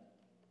that.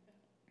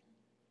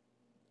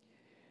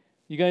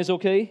 You guys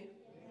okay?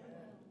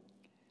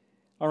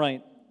 All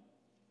right.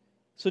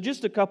 So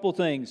just a couple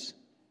things.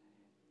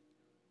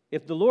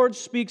 If the Lord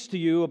speaks to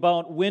you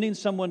about winning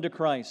someone to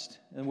Christ,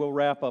 and we'll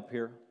wrap up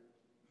here.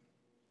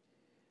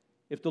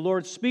 If the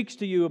Lord speaks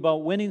to you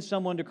about winning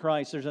someone to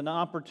Christ, there's an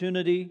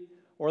opportunity,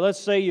 or let's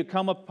say you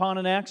come upon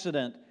an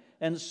accident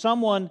and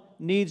someone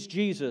needs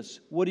Jesus,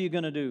 what are you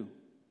going to do?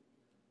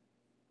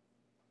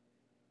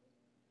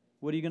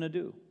 What are you going to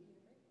do?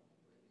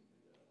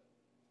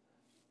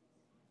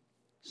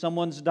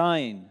 Someone's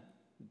dying.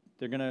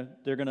 They're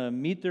going to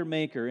meet their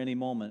Maker any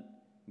moment.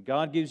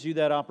 God gives you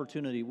that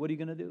opportunity. What are you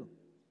going to do?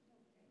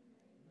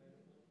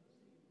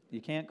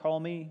 You can't call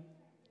me.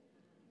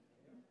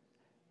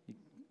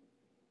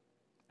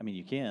 I mean,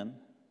 you can.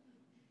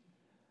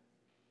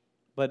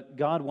 But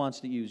God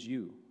wants to use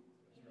you.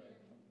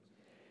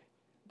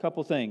 A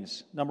couple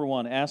things. Number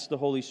one, ask the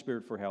Holy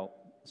Spirit for help.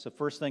 It's the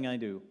first thing I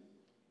do.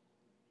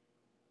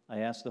 I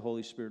ask the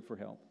Holy Spirit for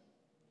help.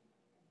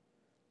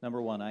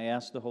 Number one, I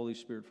ask the Holy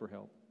Spirit for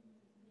help.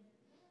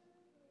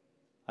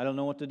 I don't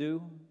know what to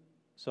do,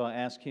 so I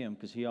ask Him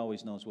because He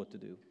always knows what to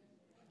do.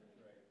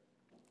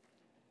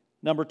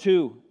 Number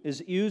two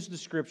is use the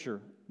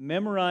Scripture.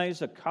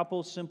 Memorize a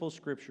couple simple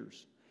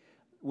Scriptures.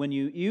 When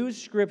you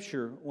use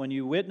Scripture, when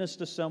you witness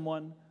to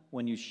someone,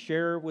 when you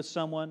share with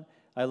someone,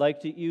 I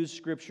like to use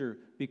Scripture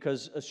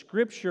because a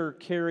Scripture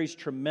carries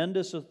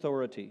tremendous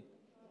authority.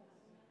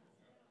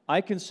 I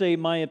can say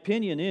my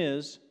opinion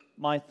is,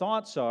 my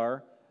thoughts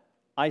are,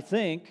 I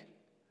think,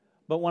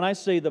 but when I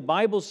say the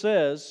Bible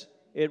says,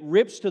 it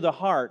rips to the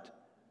heart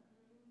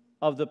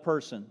of the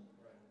person.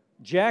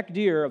 Jack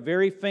Deere, a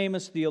very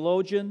famous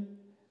theologian,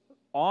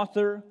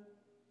 author,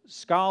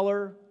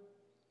 scholar,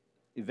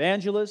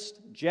 evangelist,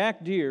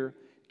 Jack Deere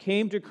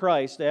came to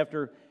Christ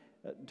after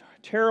a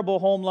terrible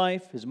home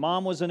life. His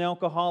mom was an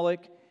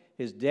alcoholic.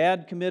 His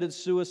dad committed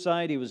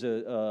suicide. He was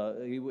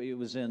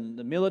in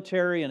the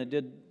military, and it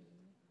did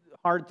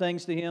hard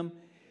things to him.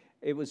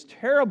 It was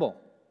terrible.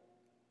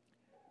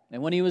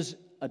 And when he was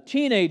a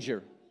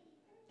teenager,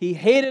 he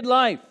hated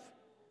life.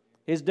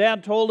 His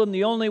dad told him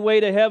the only way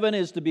to heaven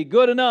is to be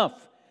good enough.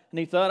 And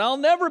he thought, I'll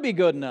never be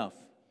good enough.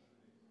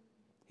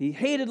 He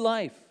hated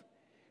life.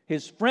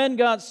 His friend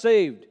got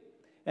saved.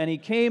 And he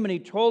came and he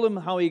told him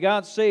how he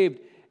got saved.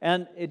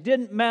 And it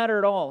didn't matter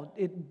at all.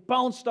 It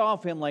bounced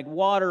off him like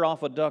water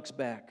off a duck's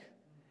back.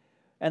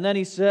 And then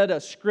he said a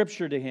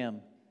scripture to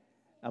him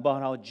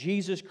about how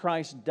Jesus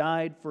Christ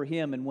died for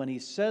him. And when he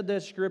said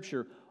that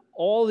scripture,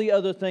 all the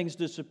other things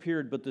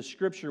disappeared, but the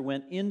scripture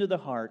went into the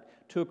heart,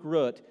 took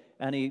root,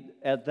 and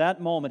at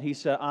that moment he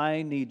said,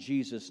 I need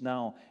Jesus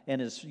now.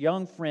 And his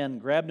young friend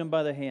grabbed him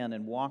by the hand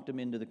and walked him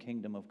into the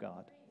kingdom of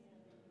God.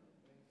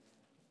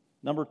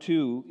 Number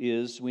two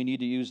is we need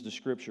to use the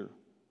scripture.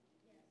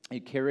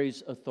 It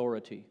carries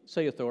authority.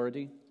 Say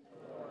authority.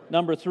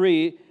 Number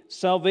three,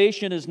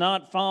 salvation is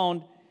not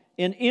found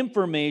in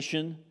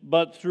information,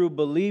 but through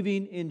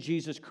believing in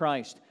Jesus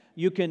Christ.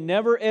 You can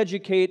never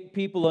educate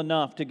people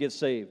enough to get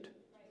saved.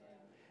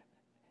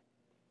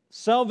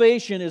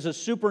 Salvation is a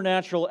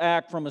supernatural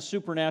act from a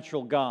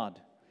supernatural God.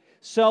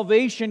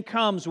 Salvation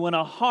comes when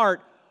a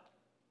heart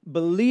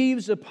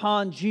believes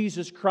upon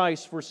Jesus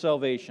Christ for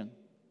salvation.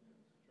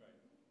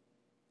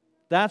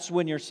 That's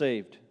when you're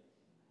saved.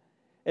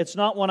 It's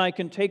not when I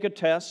can take a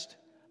test,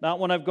 not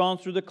when I've gone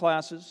through the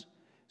classes.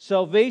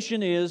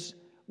 Salvation is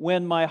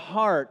when my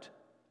heart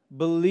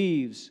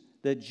believes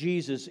that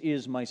Jesus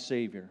is my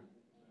Savior.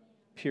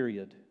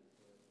 Period.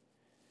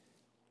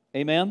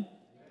 Amen?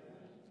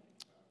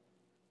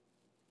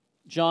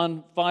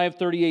 John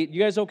 5:38. You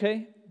guys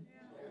okay?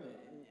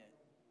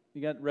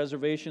 You got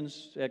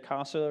reservations at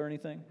Casa or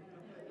anything?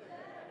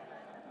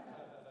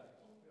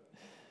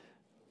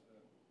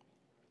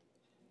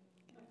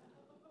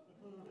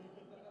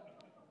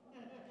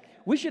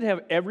 We should have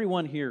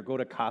everyone here go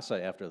to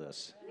Casa after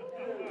this.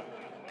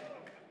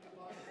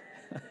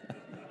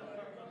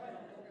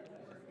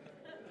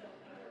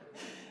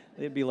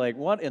 They'd be like,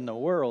 what in the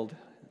world?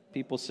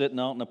 People sitting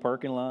out in the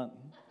parking lot.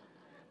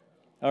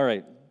 All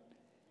right.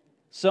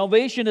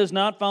 Salvation is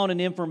not found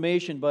in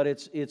information, but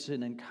it's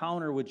an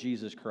encounter with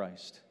Jesus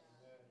Christ.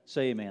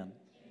 Say amen.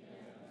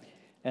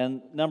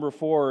 And number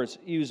four is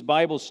use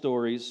Bible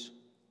stories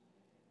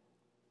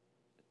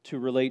to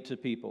relate to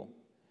people.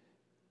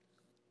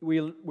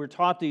 We're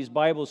taught these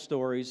Bible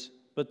stories,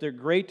 but they're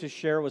great to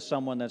share with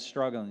someone that's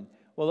struggling.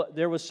 Well,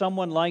 there was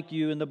someone like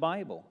you in the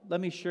Bible.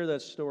 Let me share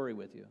that story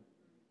with you.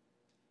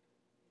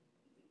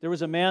 There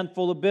was a man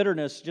full of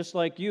bitterness just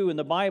like you in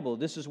the Bible.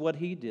 This is what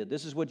he did.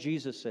 This is what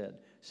Jesus said.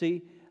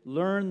 See,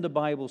 learn the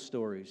Bible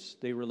stories.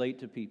 They relate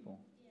to people.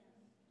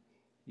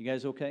 You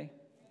guys okay?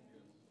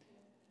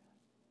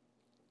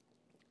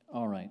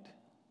 All right.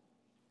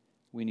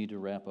 We need to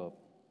wrap up.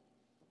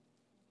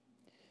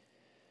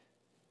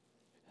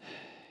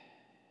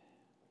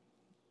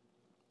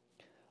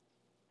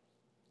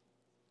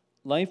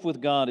 Life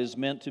with God is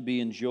meant to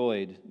be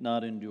enjoyed,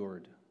 not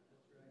endured.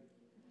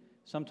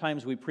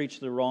 Sometimes we preach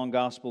the wrong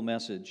gospel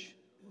message,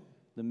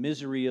 the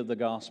misery of the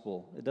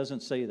gospel. It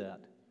doesn't say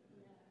that.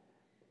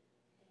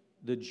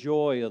 The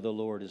joy of the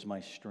Lord is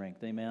my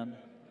strength. Amen?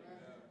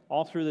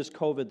 All through this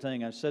COVID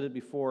thing, I've said it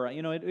before,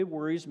 it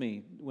worries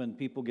me when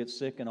people get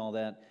sick and all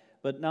that,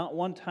 but not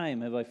one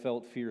time have I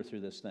felt fear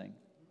through this thing.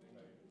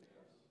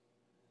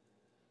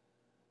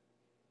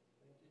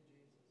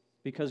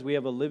 Because we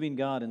have a living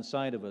God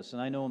inside of us,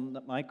 and I know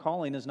my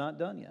calling is not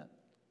done yet.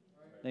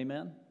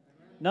 Amen?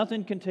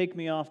 Nothing can take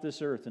me off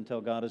this earth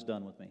until God is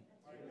done with me.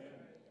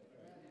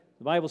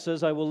 The Bible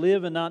says, I will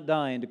live and not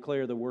die and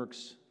declare the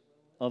works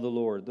of the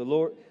Lord.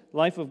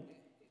 Life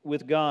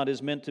with God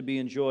is meant to be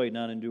enjoyed,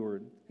 not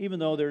endured. Even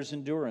though there's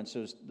endurance,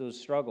 there's those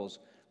struggles,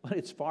 but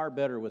it's far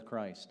better with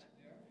Christ.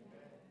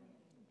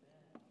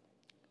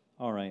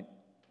 All right.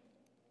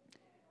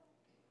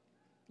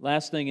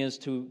 Last thing is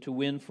to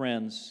win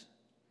friends.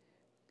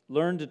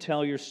 Learn to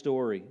tell your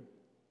story.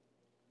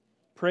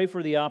 Pray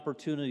for the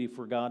opportunity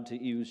for God to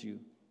use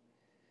you.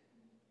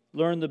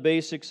 Learn the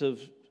basics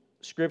of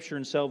Scripture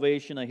and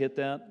salvation. I hit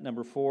that.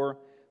 Number 4,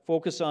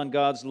 focus on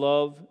God's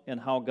love and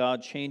how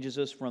God changes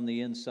us from the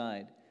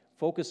inside.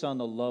 Focus on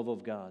the love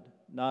of God,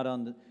 not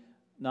on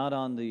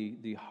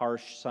the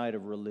harsh side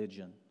of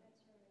religion.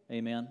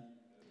 Amen?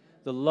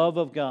 The love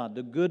of God,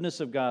 the goodness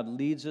of God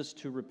leads us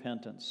to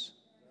repentance.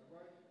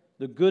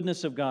 The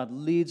goodness of God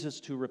leads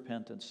us to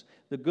repentance.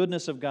 The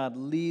goodness of God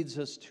leads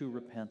us to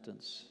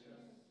repentance.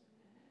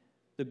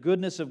 The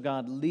goodness of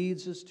God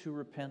leads us to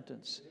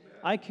repentance.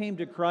 I came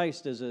to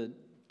Christ as a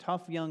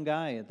tough young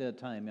guy at that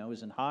time. I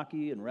was in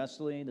hockey and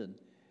wrestling, and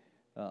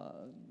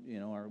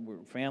our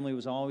family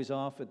was always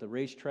off at the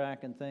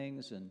racetrack and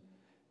things, and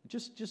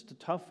just a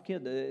tough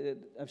kid.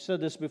 I've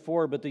said this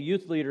before, but the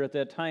youth leader at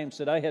that time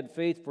said I had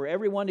faith for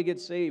everyone to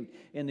get saved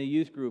in the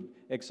youth group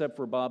except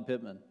for Bob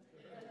Pittman.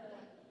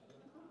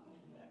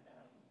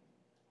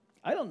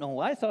 I don't know.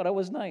 I thought I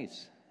was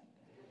nice.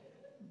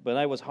 But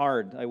I was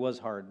hard. I was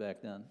hard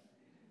back then.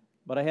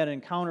 But I had an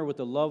encounter with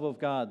the love of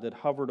God that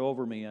hovered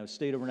over me. I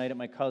stayed overnight at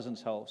my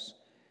cousin's house.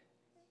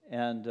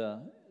 And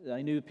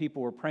I knew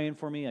people were praying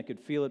for me. I could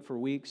feel it for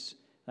weeks.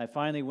 I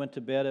finally went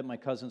to bed at my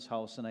cousin's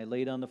house, and I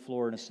laid on the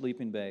floor in a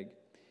sleeping bag.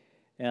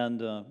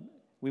 And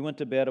we went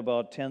to bed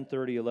about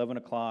 10:30, 11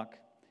 o'clock,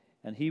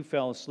 and he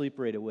fell asleep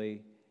right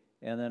away.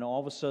 And then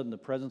all of a sudden, the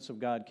presence of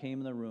God came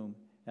in the room,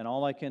 and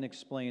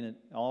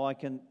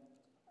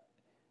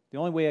the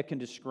only way I can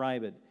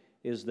describe it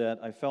is that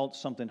I felt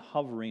something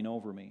hovering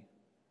over me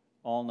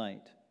all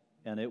night,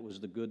 and it was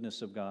the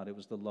goodness of God. It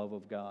was the love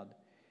of God.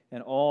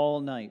 And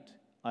all night,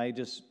 I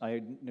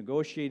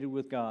negotiated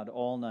with God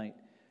all night.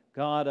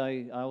 God,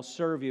 I'll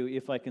serve you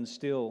if I can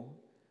still.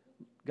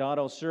 God,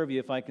 I'll serve you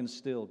if I can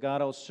still.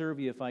 God, I'll serve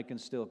you if I can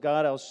still.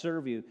 God, I'll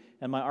serve you.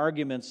 And my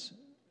arguments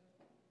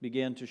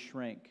began to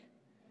shrink.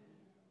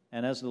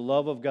 And as the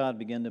love of God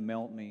began to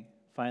melt me,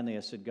 finally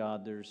I said,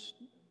 God,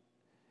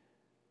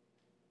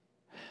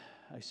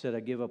 I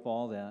give up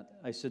all that.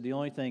 I said, the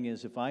only thing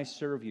is, if I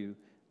serve you,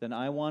 then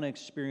I want to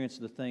experience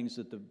the things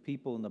that the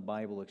people in the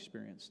Bible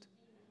experienced.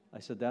 I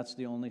said, that's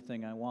the only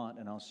thing I want,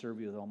 and I'll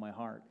serve you with all my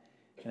heart.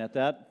 And at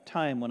that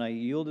time, when I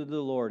yielded to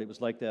the Lord, it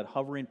was like that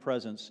hovering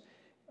presence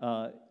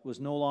was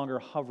no longer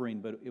hovering,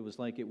 but it was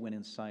like it went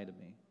inside of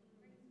me.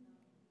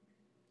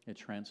 It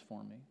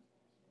transformed me.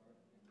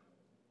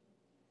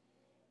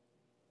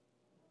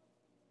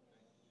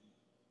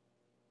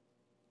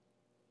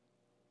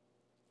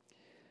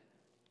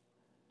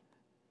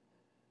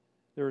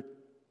 There are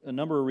a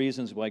number of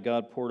reasons why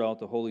God poured out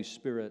the Holy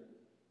Spirit.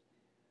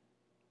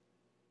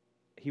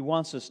 He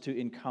wants us to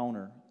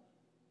encounter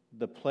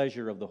the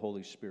pleasure of the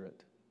Holy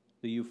Spirit,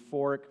 the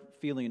euphoric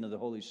feeling of the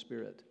Holy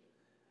Spirit.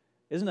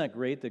 Isn't that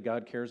great that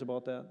God cares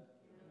about that?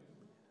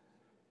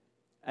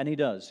 And He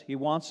does. He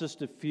wants us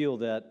to feel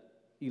that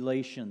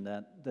elation,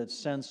 that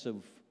sense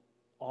of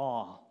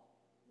awe.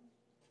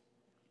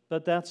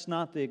 But that's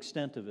not the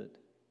extent of it.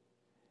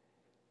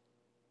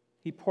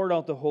 He poured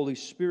out the Holy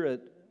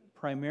Spirit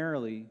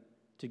primarily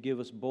to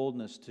give us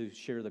boldness to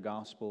share the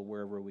gospel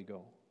wherever we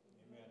go.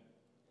 Amen.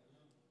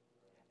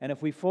 And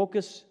if we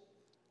focus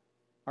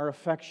our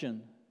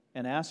affection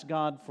and ask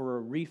God for a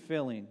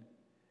refilling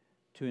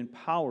to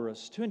empower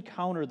us, to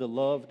encounter the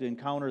love, to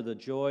encounter the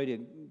joy,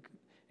 to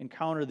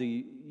encounter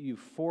the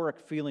euphoric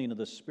feeling of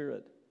the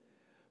Spirit.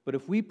 But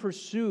if we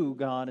pursue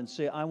God and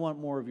say, I want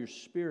more of your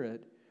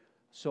Spirit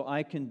so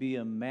I can be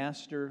a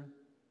master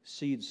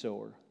seed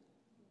sower,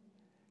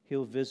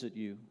 He'll visit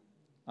you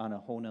on a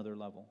whole nother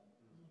level.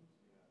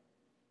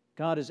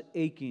 God is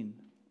aching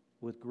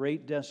with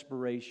great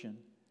desperation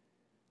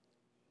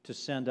to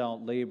send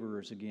out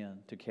laborers again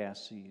to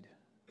cast seed.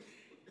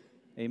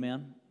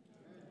 Amen?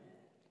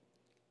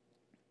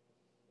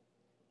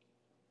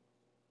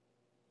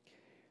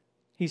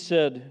 He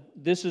said,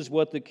 this is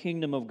what the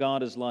kingdom of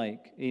God is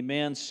like. A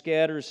man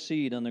scatters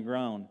seed on the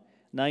ground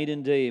night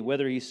and day.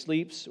 Whether he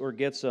sleeps or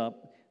gets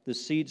up, the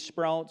seed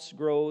sprouts,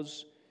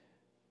 grows,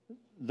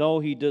 though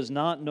he does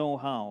not know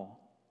how.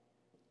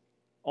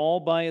 all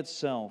by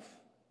itself.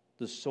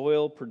 The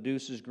soil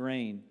produces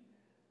grain.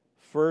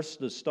 First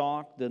the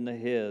stalk, then the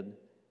head,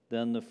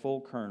 then the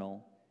full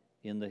kernel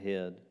in the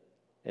head.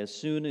 As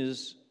soon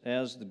as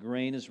the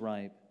grain is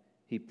ripe,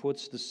 he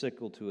puts the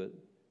sickle to it,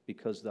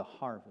 because the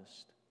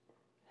harvest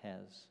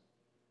has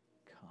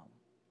come.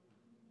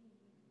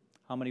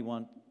 How many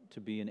want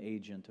to be an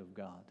agent of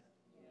God?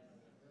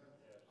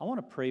 I want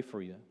to pray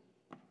for you.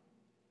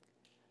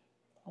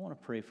 I want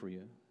to pray for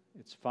you.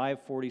 It's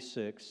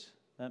 5:46.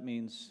 That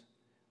means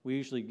we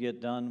usually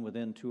get done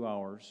within 2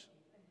 hours.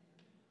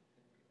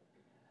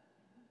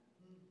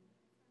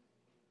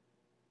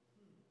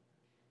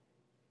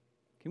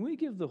 Can we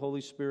give the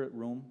Holy Spirit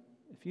room?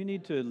 If you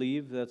need to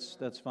leave,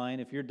 that's fine.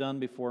 If you're done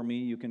before me,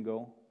 you can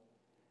go.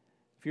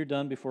 If you're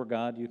done before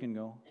God, you can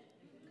go.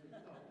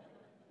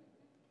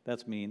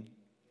 That's mean.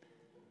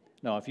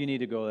 No, if you need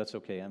to go, that's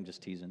okay. I'm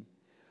just teasing.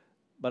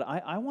 But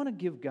I want to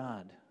give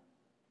God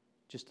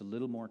just a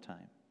little more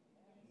time.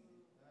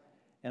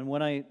 And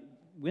when I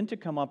went to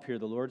come up here,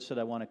 the Lord said,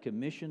 I want to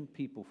commission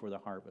people for the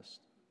harvest.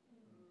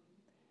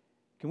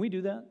 Can we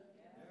do that?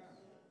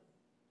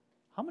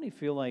 How many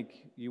feel like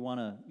you want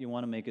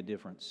to make a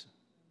difference?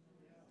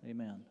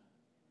 Amen.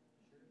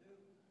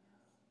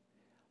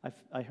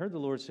 I heard the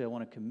Lord say, I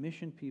want to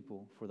commission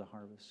people for the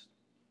harvest.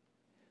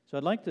 So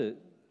I'd like the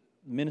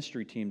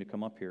ministry team to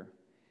come up here.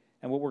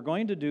 And what we're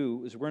going to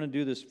do is we're going to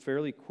do this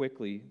fairly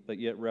quickly, but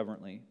yet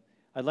reverently.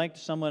 I'd like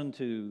someone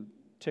to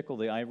tickle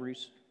the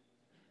ivories,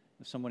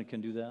 if someone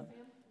can do that.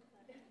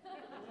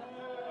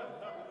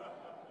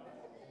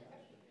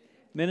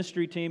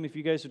 Ministry team, if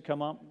you guys would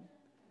come up.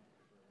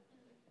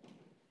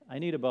 I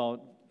need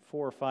about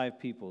 4 or 5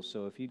 people,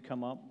 so if you'd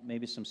come up,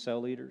 maybe some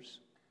cell leaders.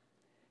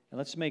 And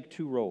let's make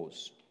 2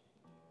 rows.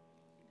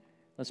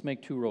 Let's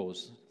make 2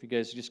 rows. If you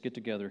guys just get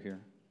together here.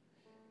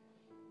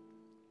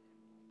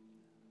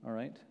 All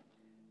right.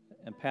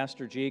 And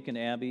Pastor Jake and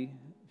Abby,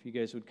 if you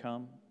guys would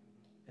come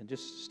and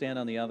just stand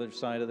on the other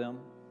side of them.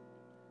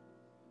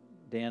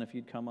 Dan, if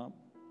you'd come up.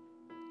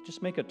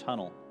 Just make a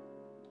tunnel.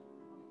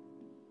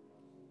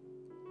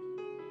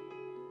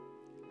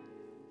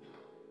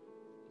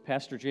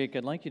 Pastor Jake,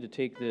 I'd like you to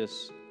take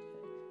this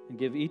and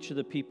give each of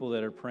the people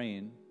that are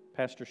praying.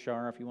 Pastor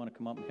Shar, if you want to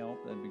come up and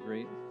help, that'd be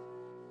great.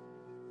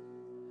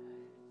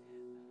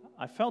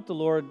 I felt the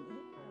Lord,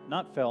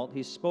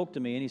 He spoke to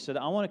me and He said,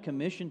 I want to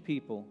commission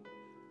people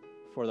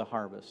for the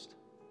harvest.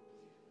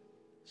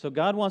 So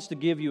God wants to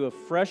give you a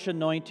fresh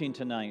anointing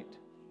tonight.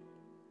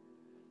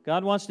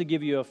 God wants to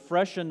give you a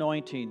fresh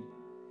anointing.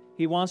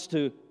 He wants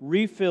to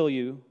refill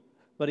you,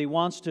 but He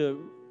wants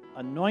to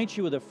anoint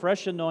you with a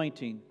fresh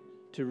anointing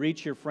to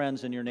reach your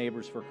friends and your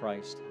neighbors for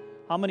Christ.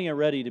 How many are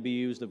ready to be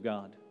used of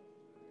God?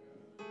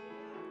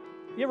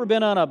 You ever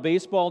been on a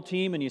baseball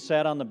team and you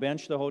sat on the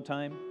bench the whole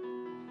time?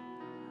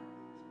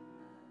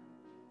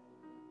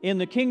 In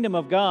the kingdom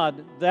of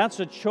God,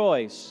 that's a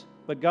choice,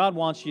 but God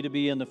wants you to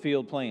be in the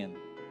field playing.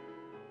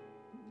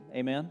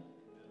 Amen?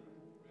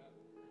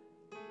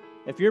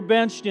 If you're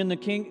benched in the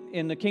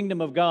kingdom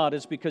of God,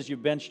 it's because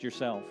you've benched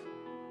yourself.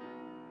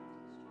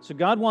 So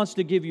God wants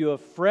to give you a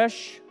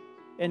fresh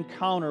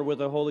encounter with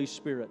the Holy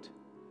Spirit,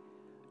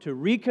 to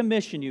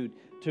recommission you,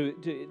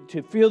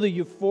 to feel the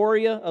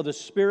euphoria of the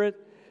Spirit,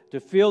 to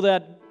feel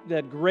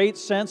that great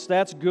sense,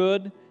 that's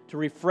good, to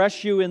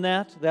refresh you in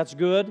that's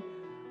good,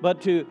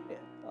 but to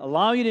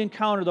allow you to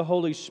encounter the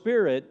Holy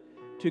Spirit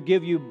to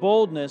give you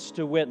boldness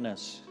to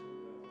witness,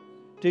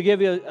 to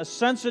give you a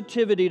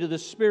sensitivity to the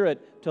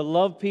Spirit to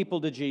love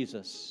people to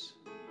Jesus.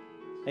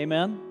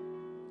 Amen?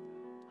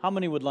 How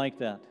many would like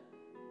that?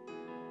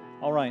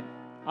 All right.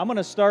 I'm going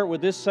to start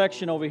with this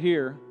section over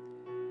here.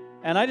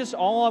 And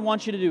all I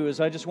want you to do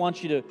is I just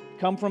want you to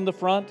come from the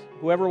front,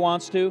 whoever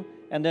wants to,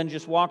 and then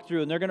just walk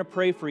through. And they're going to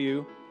pray for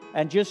you.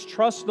 And just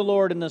trust the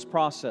Lord in this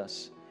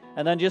process.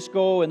 And then just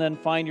go and then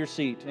find your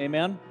seat.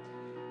 Amen?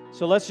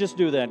 So let's just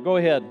do that. Go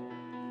ahead.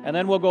 And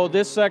then we'll go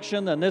this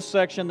section, then this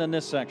section, then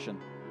this section.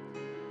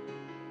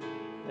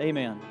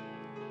 Amen.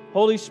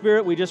 Holy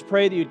Spirit, we just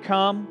pray that you'd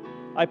come.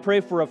 I pray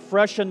for a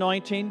fresh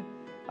anointing.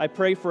 I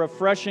pray for a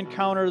fresh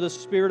encounter of the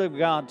Spirit of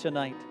God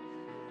tonight.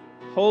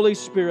 Holy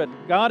Spirit,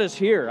 God is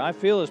here. I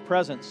feel His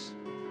presence.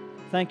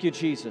 Thank you,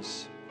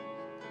 Jesus.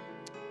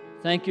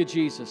 Thank you,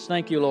 Jesus.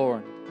 Thank you,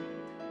 Lord.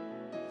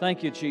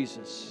 Thank you,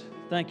 Jesus.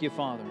 Thank you,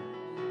 Father.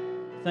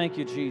 Thank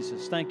you,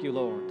 Jesus. Thank you,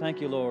 Lord.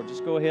 Thank you, Lord.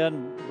 Just go ahead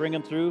and bring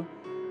them through.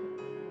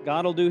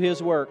 God will do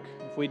His work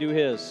if we do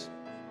His.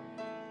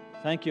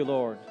 Thank you,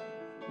 Lord.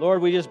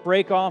 Lord, we just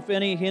break off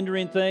any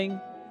hindering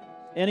thing,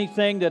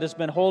 anything that has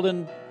been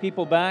holding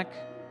people back.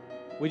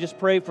 We just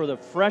pray for the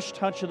fresh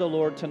touch of the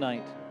Lord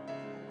tonight.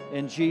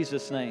 In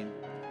Jesus' name.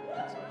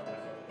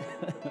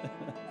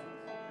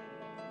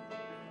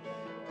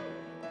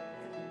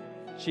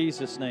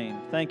 Jesus'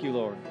 name. Thank you,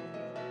 Lord.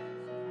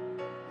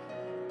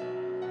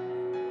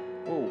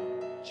 Oh,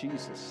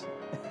 Jesus.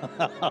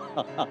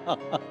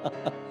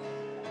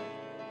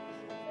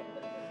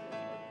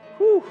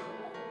 Whew.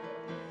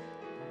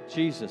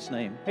 Jesus'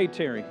 name. Hey,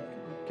 Terry,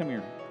 come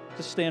here.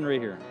 Just stand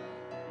right here.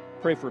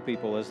 Pray for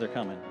people as they're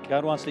coming.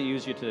 God wants to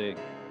use you today.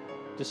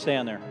 Just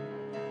stand there.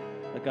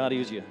 Let God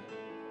use you.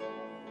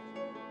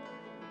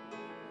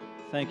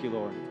 Thank you,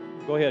 Lord.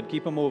 Go ahead.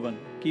 Keep them moving.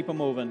 Keep them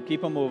moving.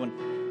 Keep them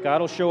moving.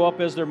 God will show up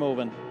as they're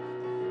moving.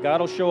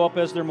 God will show up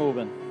as they're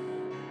moving.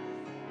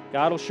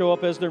 God will show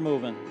up as they're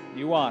moving.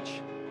 You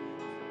watch.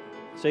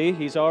 See,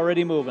 He's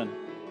already moving.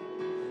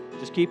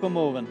 Just keep them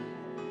moving.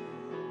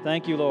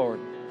 Thank you, Lord.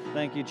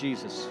 Thank you,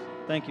 Jesus.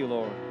 Thank you,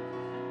 Lord.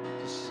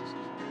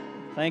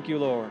 Thank you,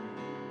 Lord.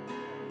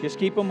 Just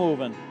keep them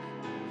moving.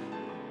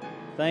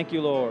 Thank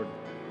you, Lord.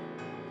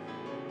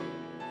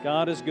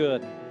 God is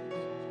good.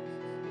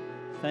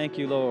 Thank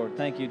you, Lord.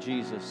 Thank you,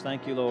 Jesus.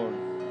 Thank you, Lord.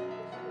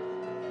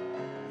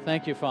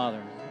 Thank you,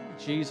 Father. In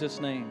Jesus'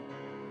 name.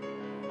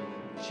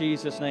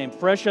 Jesus' name.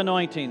 Fresh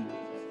anointing.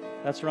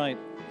 That's right.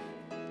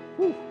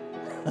 Whew.